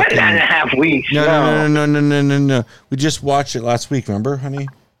 No, it's fucking 9.5 weeks. No. We just watched it last week. Remember, honey?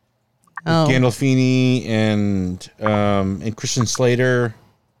 Oh. Gandolfini and Christian Slater.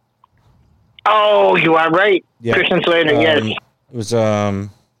 Oh, you are right. Yeah. Christian Slater. Yes. It was what's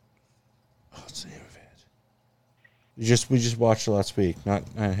the name of it? We just watched it last week. Not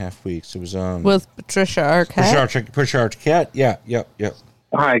 9.5 weeks. It was with Patricia Arquette. Patricia Arquette. Yeah. Yep.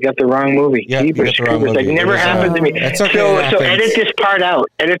 Oh, I got the wrong movie. Yeah, you got the wrong movie. That never happened to me. That's okay, so edit this part out.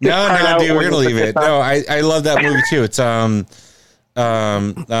 Dude, we're gonna leave it. No, I love that movie too. It's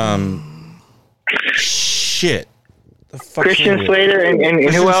shit. Christian Slater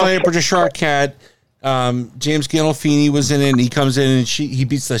and who else? Slater, Patricia Arquette, James Gandolfini was in it, and he comes in and he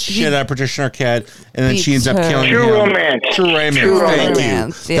beats the shit out of Patricia Arquette, and then she ends up killing him. True romance.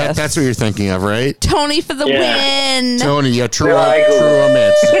 Thank you. Yes. That's what you're thinking of, right? Tony for the win. Tony, True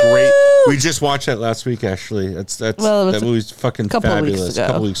Romance is great. We just watched that last week, actually. That movie's fucking fabulous. A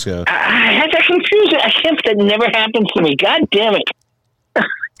couple weeks ago. I had that confused. I can't. That never happens to me. God damn it.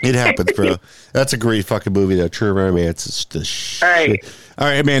 It happens, bro. That's a great fucking movie, though. True Romance is the shit. All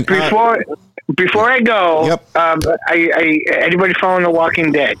right, man. Before I go, anybody following The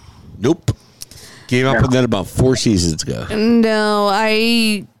Walking Dead? Nope. Gave up on that about 4 seasons ago. No,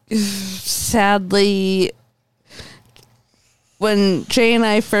 I sadly, when Jay and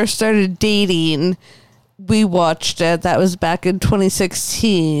I first started dating, we watched it. That was back in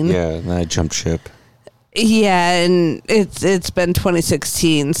 2016. Yeah, and I jumped ship. Yeah, and it's been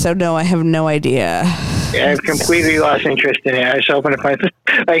 2016, so no, I have no idea. Yeah, I've completely lost interest in it. I was hoping to find.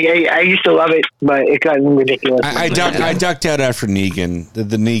 I used to love it, but it got ridiculous. I ducked out after Negan.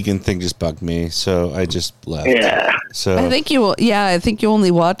 The Negan thing just bugged me, so I just left. Yeah. So I think you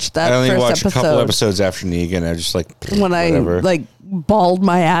only watched that. I only first watched episode. a couple episodes after Negan. I just when whatever. I bawled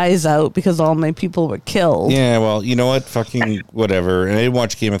my eyes out because all my people were killed. Yeah, well, you know what? Fucking whatever. And I didn't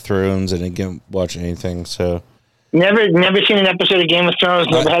watch Game of Thrones, and I didn't watch anything, so. Never seen an episode of Game of Thrones.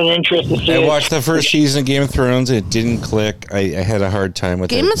 Never had an interest to see it. I watched the first season of Game of Thrones, and it didn't click. I had a hard time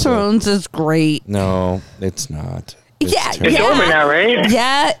with it. Game of Thrones is great. No, it's not. It's over now, right?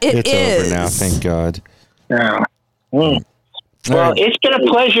 Yeah, it's over now, thank God. Yeah. Well, It's been a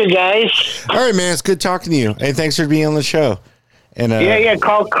pleasure, guys. All right, man. It's good talking to you. Hey, thanks for being on the show. And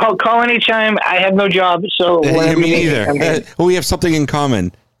Call anytime. I have no job, so me neither. We have something in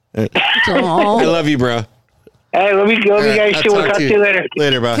common. I love you, bro. Hey, love you guys too. We'll talk to you later.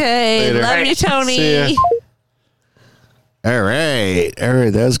 Later, bro. Okay, love you, Tony. See ya. All right.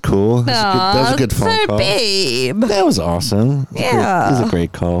 That was cool. That was a good phone call. Babe. That was awesome. Yeah. It was a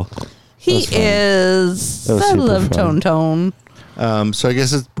great call. He is. I love Tone. So I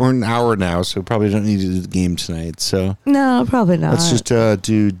guess we're an hour now, so we probably don't need to do the game tonight. So no, probably not. Let's just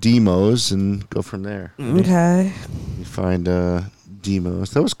do demos and go from there. Okay. You find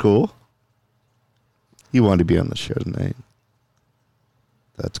demos. That was cool. You wanted to be on the show tonight.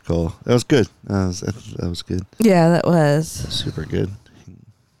 That's cool. That was good. That was good. Yeah, that was super good.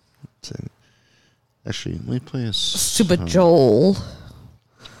 Actually, let me play a Stupid song. Joel.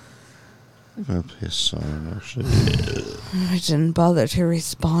 I'm going to play a song, actually. I didn't bother to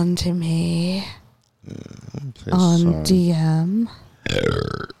respond to me on DM.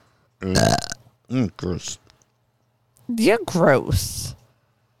 Gross. You're gross.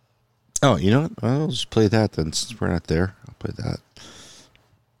 Oh, you know what? I'll just play that then, since we're not there. I'll play that.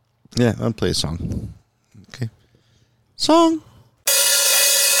 Yeah, I'll play a song. Okay. Song.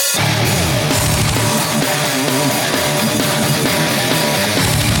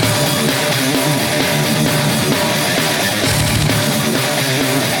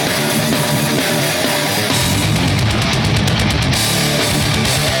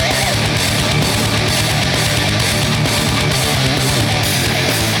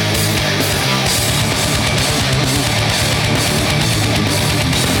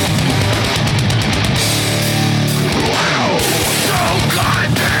 Wow.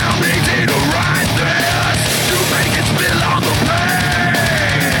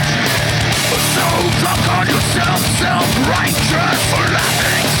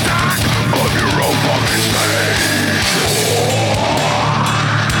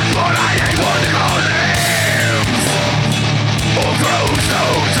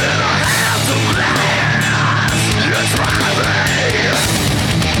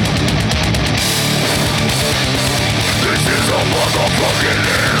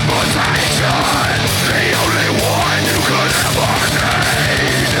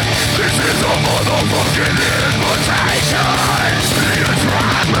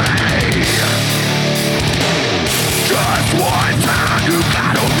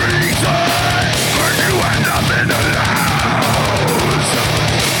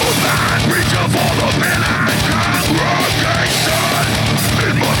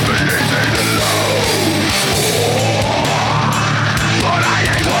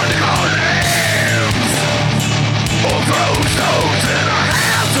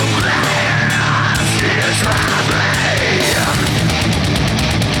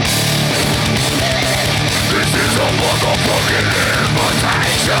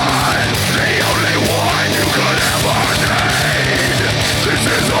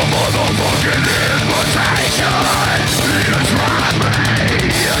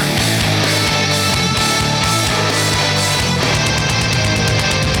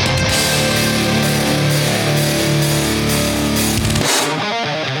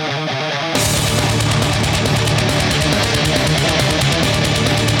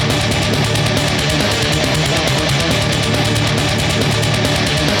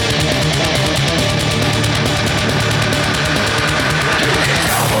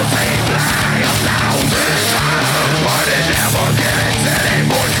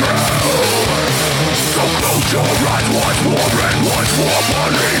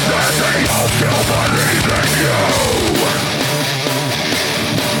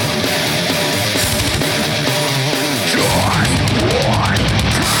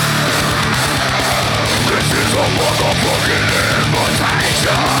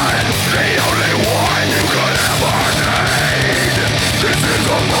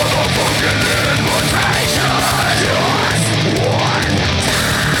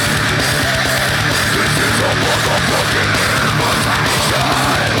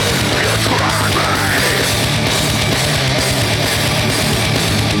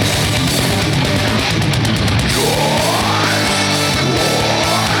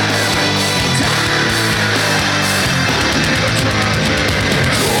 Eternity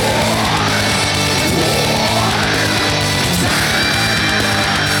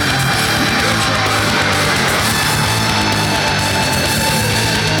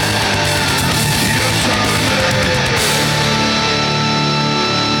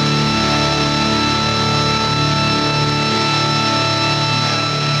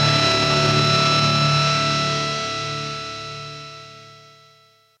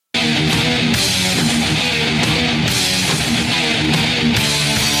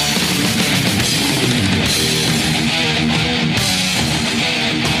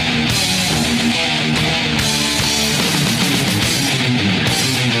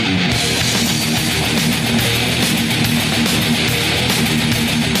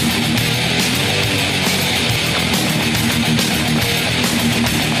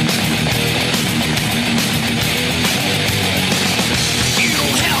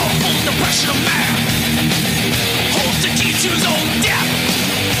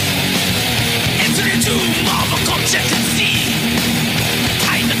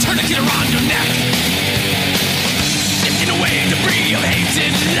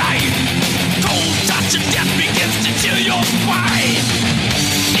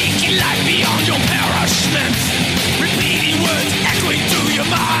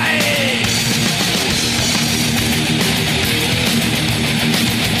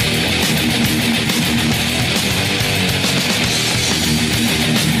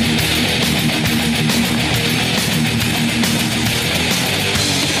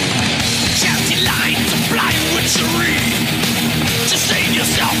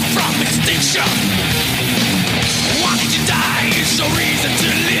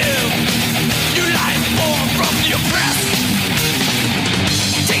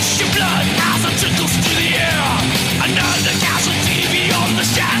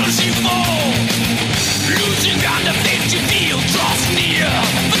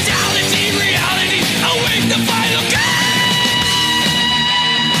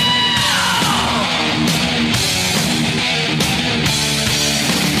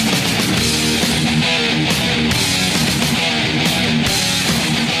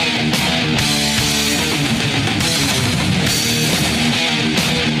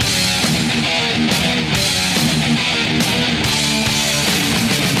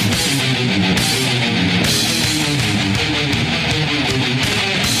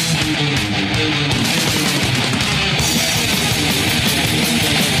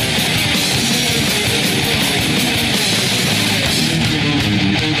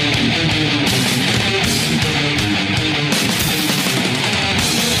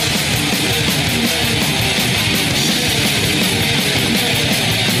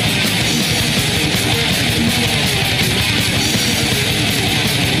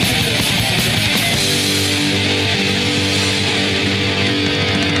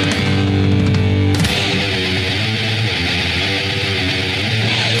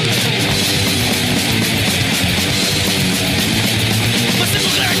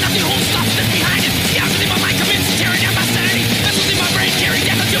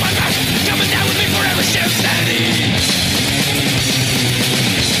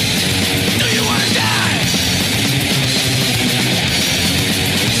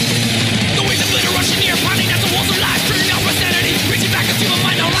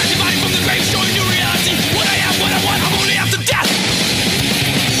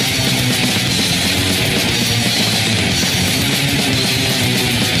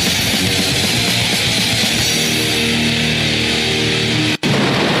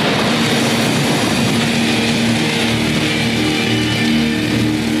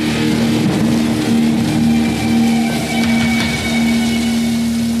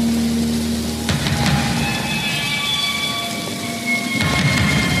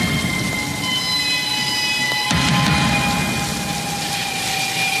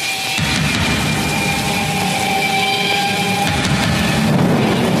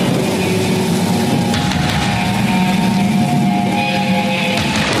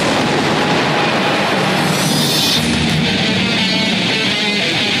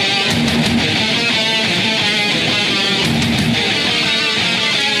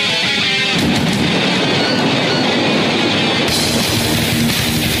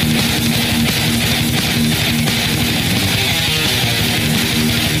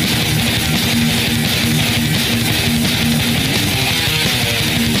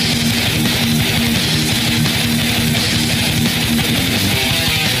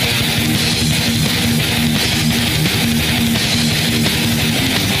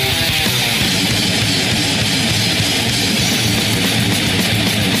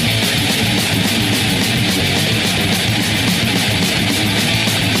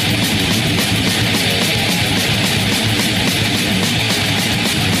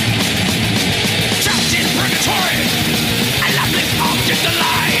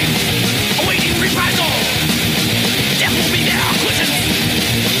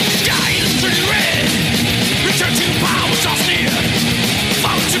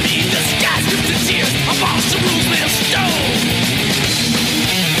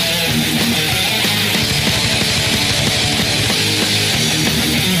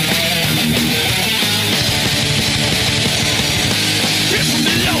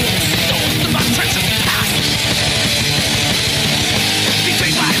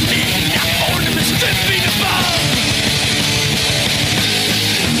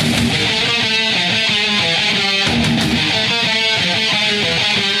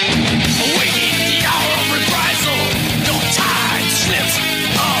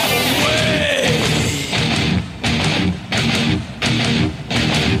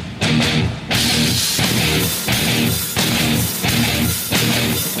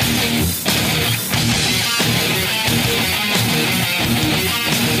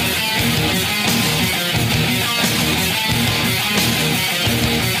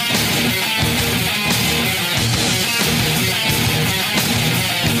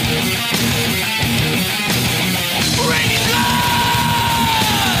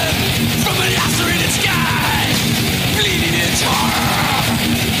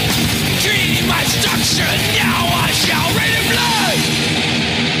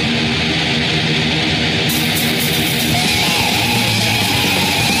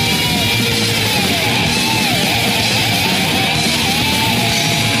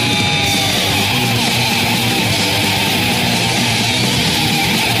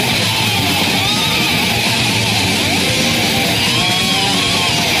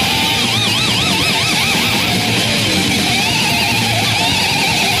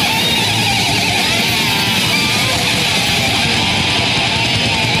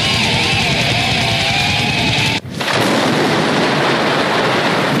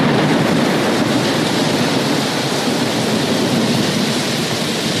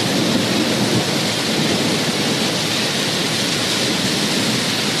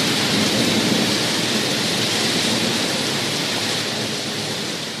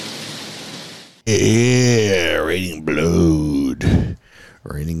Yeah, raining blood.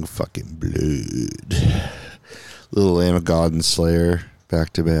 Raining fucking blood. Little Lamb of God and Slayer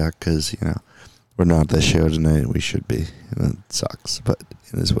back to back because, we're not the show tonight. We should be. And that sucks, but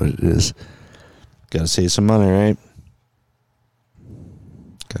it is what it is. Gotta save some money, right?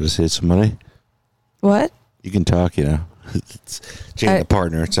 Gotta save some money. What? You can talk, It's Jay the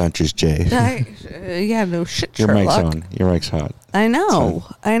partner. It's not just Jay. No shit, Your mic's Sherlock. on. Your mic's hot. I know.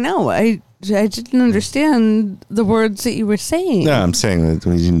 I didn't understand the words that you were saying. No, I'm saying that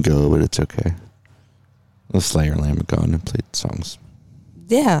we didn't go, but it's okay. Let's Slayer Lamb of God and play songs.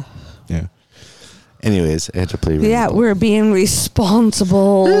 Yeah. Yeah. Anyways, I had to play. Yeah, we're being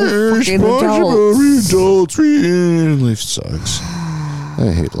responsible. Fucking adults. Life sucks.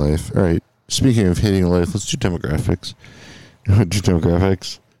 I hate life. All right. Speaking of hating life, let's do demographics. You want to do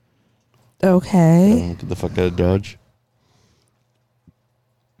demographics? Okay. Get the fuck out of Dodge.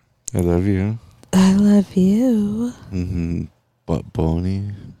 I love you. I love you. Mm-hmm. Butt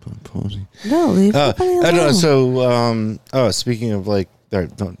pony. No, leave everybody alone. I know. So, speaking of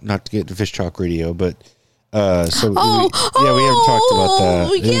not to get to Fish Talk Radio, but we haven't talked about that.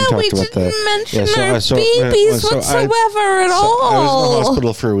 We didn't mention our babies whatsoever at all. I was in the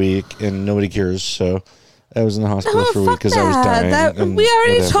hospital for a week, and nobody cares. So I was in the hospital for a week because I was dying. We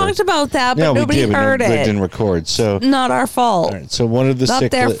already talked about that, but nobody heard it. They didn't record, so not our fault. All right, so one of the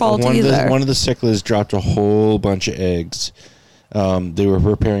cichlids dropped a whole bunch of eggs. They were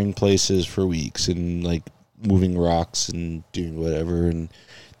preparing places for weeks and moving rocks and doing whatever, and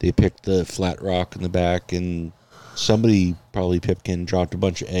they picked the flat rock in the back, and somebody, probably Pipkin, dropped a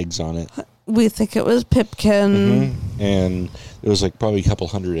bunch of eggs on it. We think it was Pipkin. Mm-hmm. And there was probably a couple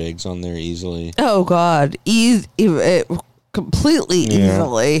hundred eggs on there easily. Oh, God. Completely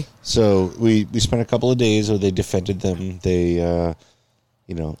easily. So we spent a couple of days where they defended them. They,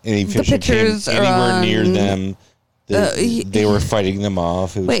 any fish that came anywhere near them, they were fighting them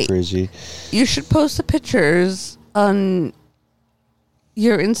off. It was crazy. You should post the pictures on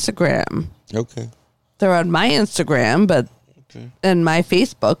your Instagram. Okay. They're on my Instagram, and my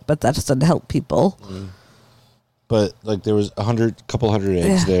Facebook, but that doesn't help people. Mm. But there was a couple hundred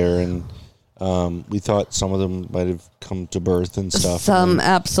eggs there, and we thought some of them might have come to birth and stuff. Some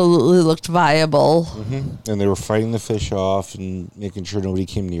absolutely looked viable. Mm-hmm. And they were fighting the fish off and making sure nobody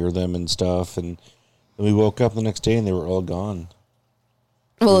came near them and stuff. And then we woke up the next day and they were all gone.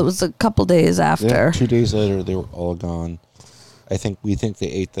 Well, it was a couple days after. Yeah, 2 days later, they were all gone. We think they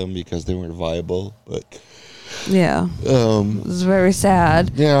ate them because they weren't viable, but yeah, it was very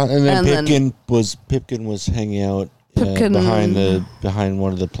sad. Yeah, and then Pipkin was hanging out behind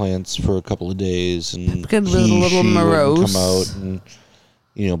one of the plants for a couple of days, and Pipkin was a little morose. Come out, and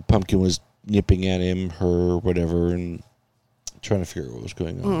Pumpkin was nipping at him, her, whatever, and trying to figure out what was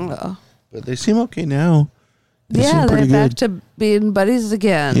going on. But they seem okay now. They're back to being buddies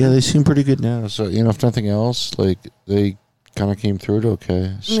again. Yeah, they seem pretty good now. So if nothing else, they kind of came through it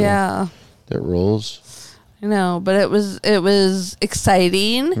okay. So yeah, that rolls. I know, but it was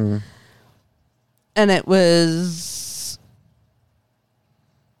exciting, and it was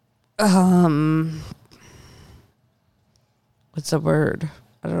what's the word?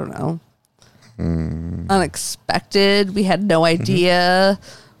 I don't know. Unexpected. We had no idea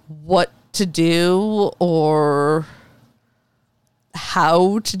what to do or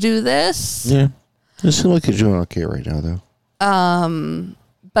how to do this. Yeah, it seems like you're doing okay right now, though.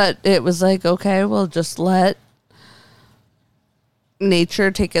 But it was okay, we'll just let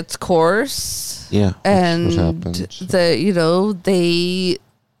nature take its course. Yeah. And they,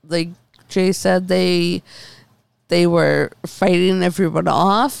 like Jay said, they were fighting everyone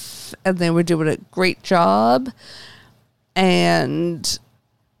off and they were doing a great job. And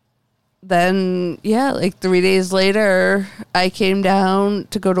then, 3 days later, I came down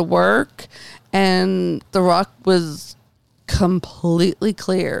to go to work and the rock was completely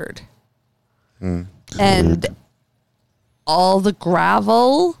cleared. And all the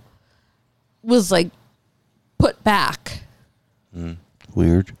gravel was put back.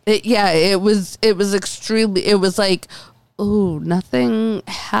 Weird. It was extremely, it was oh, nothing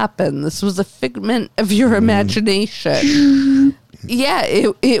happened. This was a figment of your imagination. Yeah,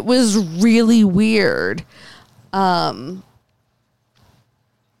 it was really weird.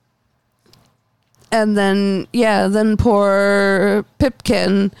 And then poor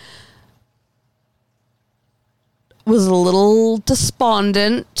Pipkin was a little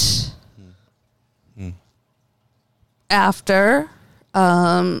despondent after.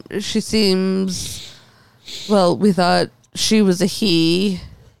 She seems, we thought she was a he.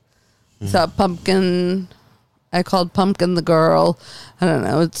 We thought Pumpkin I called Pumpkin the girl. I don't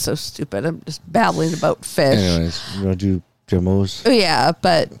know. It's so stupid. I'm just babbling about fish. Anyways, you want to do demos? Yeah,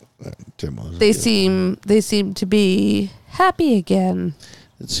 but Demos. they seem to be happy again.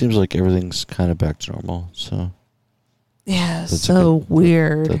 It seems like everything's kind of back to normal. So yeah, so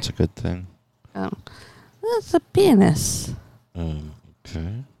weird. That's a good thing. Oh, that's a penis.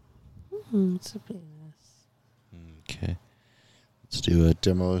 Okay. It's a penis. Okay. Let's do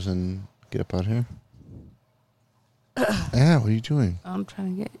demos and get up out here. Yeah, what are you doing? I'm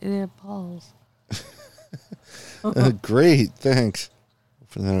trying to get your balls. Great, thanks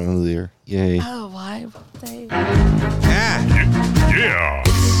for that earlier. Yay! Oh, why would they? Yeah.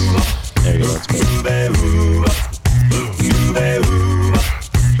 There you go. That's good.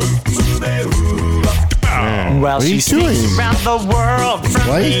 Well, what are you doing? The world from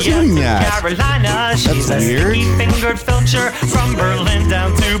Why are you doing that? Carolina. She's That's a weird. sticky-fingered filcher from Berlin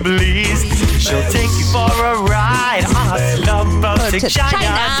down to Belize. She'll take you for a ride on a love boat to China.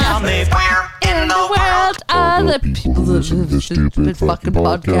 Tell me where In the world are the people that do this stupid fucking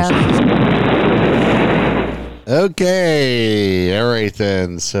podcast. Okay, all right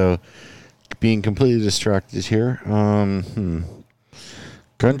then. So, being completely distracted here.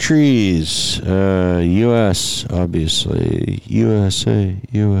 Countries, U.S. obviously, USA.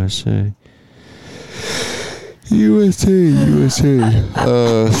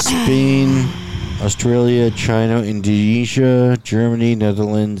 Spain, Australia, China, Indonesia, Germany,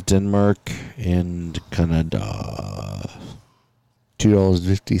 Netherlands, Denmark, and Canada.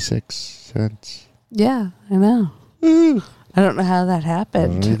 $2.56. Yeah, I know. I don't know how that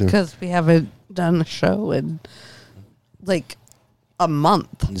happened because we haven't done a show in like a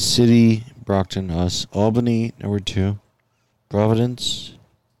month. The city, Brockton, us. Albany, number 2. Providence,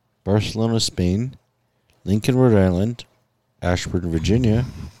 Barcelona, Spain. Lincoln, Rhode Island. Ashburn, Virginia.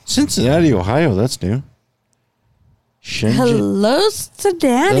 Cincinnati, Ohio. That's new. Shenzhen. Hello,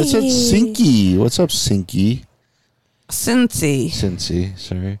 Cincinnati. That's Cincy. What's up, Cincy? Cincy.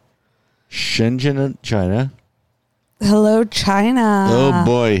 Sorry. Shenzhen, China. Hello, China. Oh,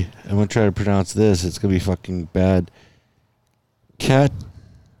 boy. I'm going to try to pronounce this. It's going to be fucking bad.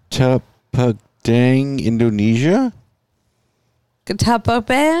 Katapadang, Indonesia?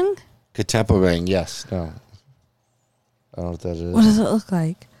 Katapabang? Katapabang, yes. No. I don't know what that is. What does it look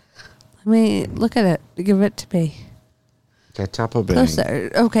like? Let me look at it. Give it to me. Katapabang.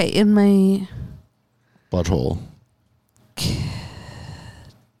 Closer. Okay, in my Butthole.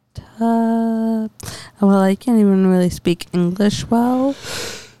 well, I can't even really speak English well.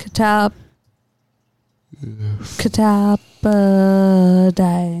 Katapadang.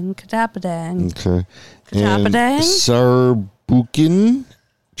 Okay. Katapadang? Saarbrücken,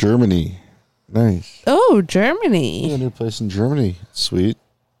 Germany. Nice. Oh, Germany. Yeah, new place in Germany. Sweet.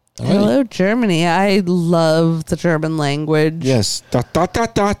 Hello, Germany. I love the German language. Yes. Sorry.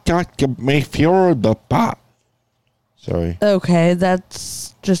 Okay,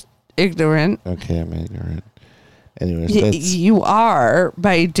 that's just ignorant. Okay, I'm ignorant. Anyways, You are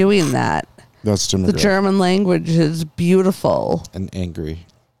by doing that. that's The German language is beautiful. and angry.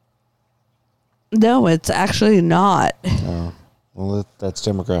 No, it's actually not. Oh, well, that's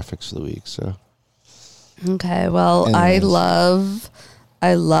demographics of the week. So Okay, well, Anyways.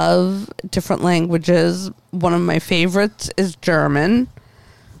 I love different languages. One of my favorites is German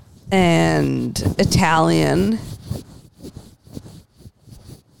and Italian.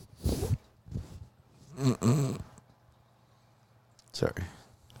 sorry.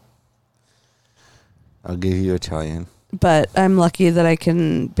 I'll give you Italian. But I'm lucky that I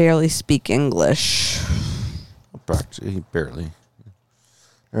can barely speak English. Practically, barely.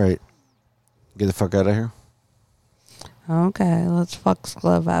 All right, get the fuck out of here. Okay, let's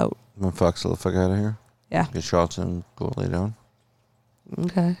Foxglove out. I'm gonna fuck the fuck out of here. Yeah. Get shots and go lay down.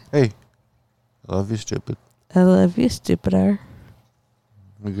 Okay. Hey, I love you, stupid. I love you, stupider.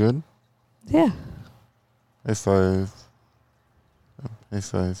 We good? Yeah. High five. High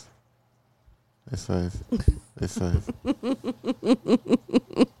five. High five. High five.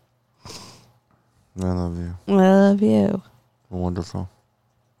 I love you. I love you. Wonderful.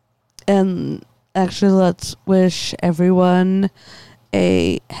 And actually, let's wish everyone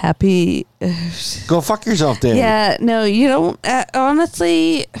a happy. Go fuck yourself, Dan. Yeah, no, you don't.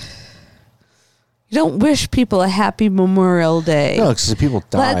 Honestly, you don't wish people a happy Memorial Day. No, because people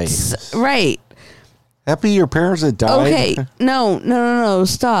die. Right. Happy your parents that died. Okay. No.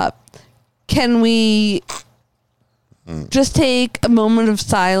 Stop. Can we just take a moment of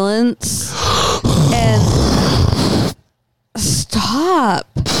silence and stop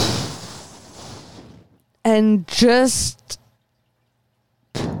and just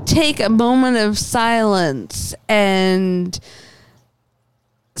take a moment of silence and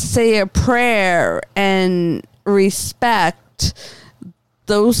say a prayer and respect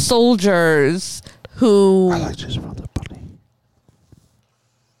those soldiers who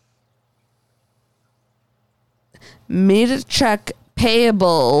made a check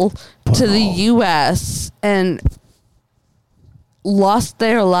payable to the U.S. and lost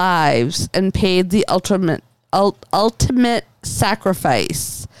their lives and paid the ultimate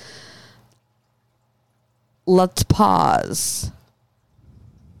sacrifice. Let's pause.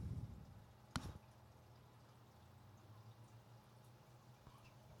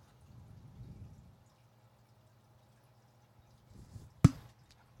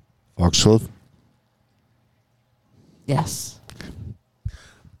 Foxglove? Yes.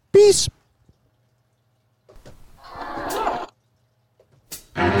 Peace.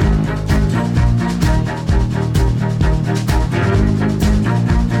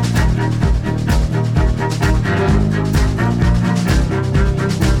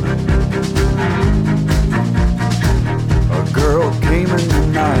 A girl came in the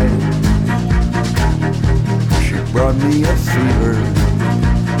night. She brought me a fever.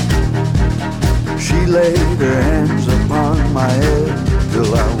 She laid her hands upon my head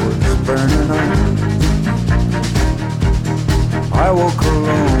till I was burning up. I woke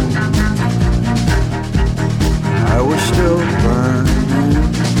alone. I was still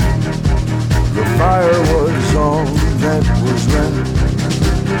burning. The fire was all that was left.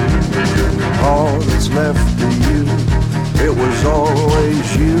 All that's left of you. It was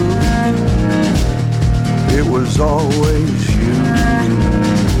always you. It was always you.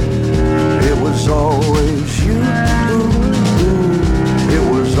 It was always you. It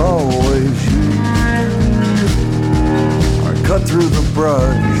was always you. I cut through the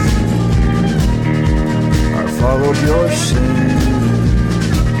brush. I followed your sin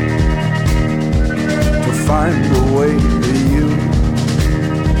to find the way to you.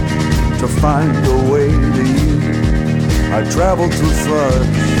 To find the way to you. I traveled through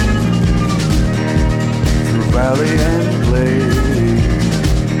floods, through valley and glade,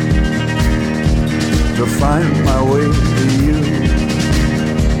 to find my way to you,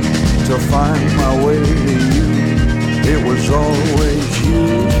 to find my way to you. It was always you.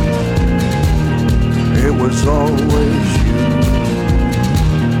 It was always you.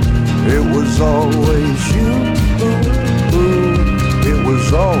 It was always you. It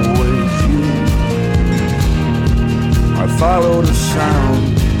was always you. I followed a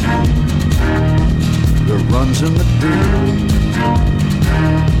sound that runs in the deep.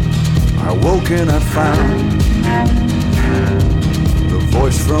 I woke and I found the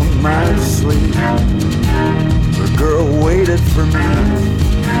voice from my sleep. The girl waited for me,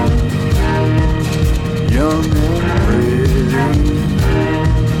 young and pretty.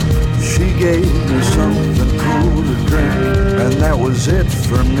 She gave me something cool to drink, and that was it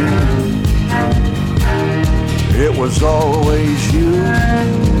for me. It was always you.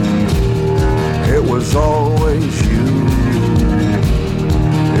 It was always you.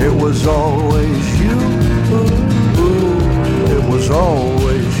 It was always you. It was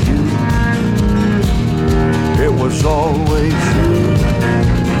always you. It was always you.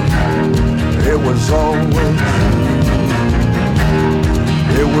 It was always you.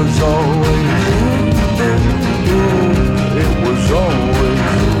 It was always you. It was always you.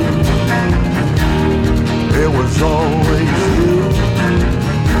 It was always you.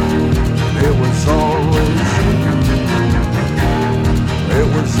 It was always you. It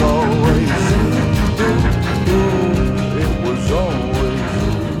was always you. It was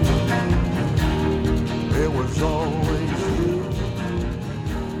always you. It was always you.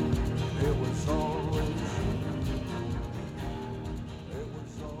 It was always you.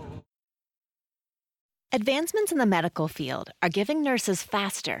 Advancements in the medical field are giving nurses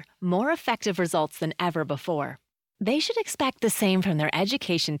faster, more effective results than ever before. They should expect the same from their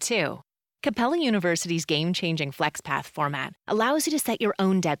education, too. Capella University's game-changing FlexPath format allows you to set your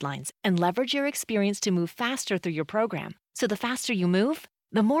own deadlines and leverage your experience to move faster through your program. So the faster you move,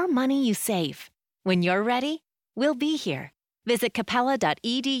 the more money you save. When you're ready, we'll be here. Visit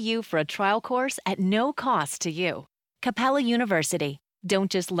capella.edu for a trial course at no cost to you. Capella University. Don't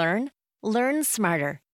just learn, learn smarter.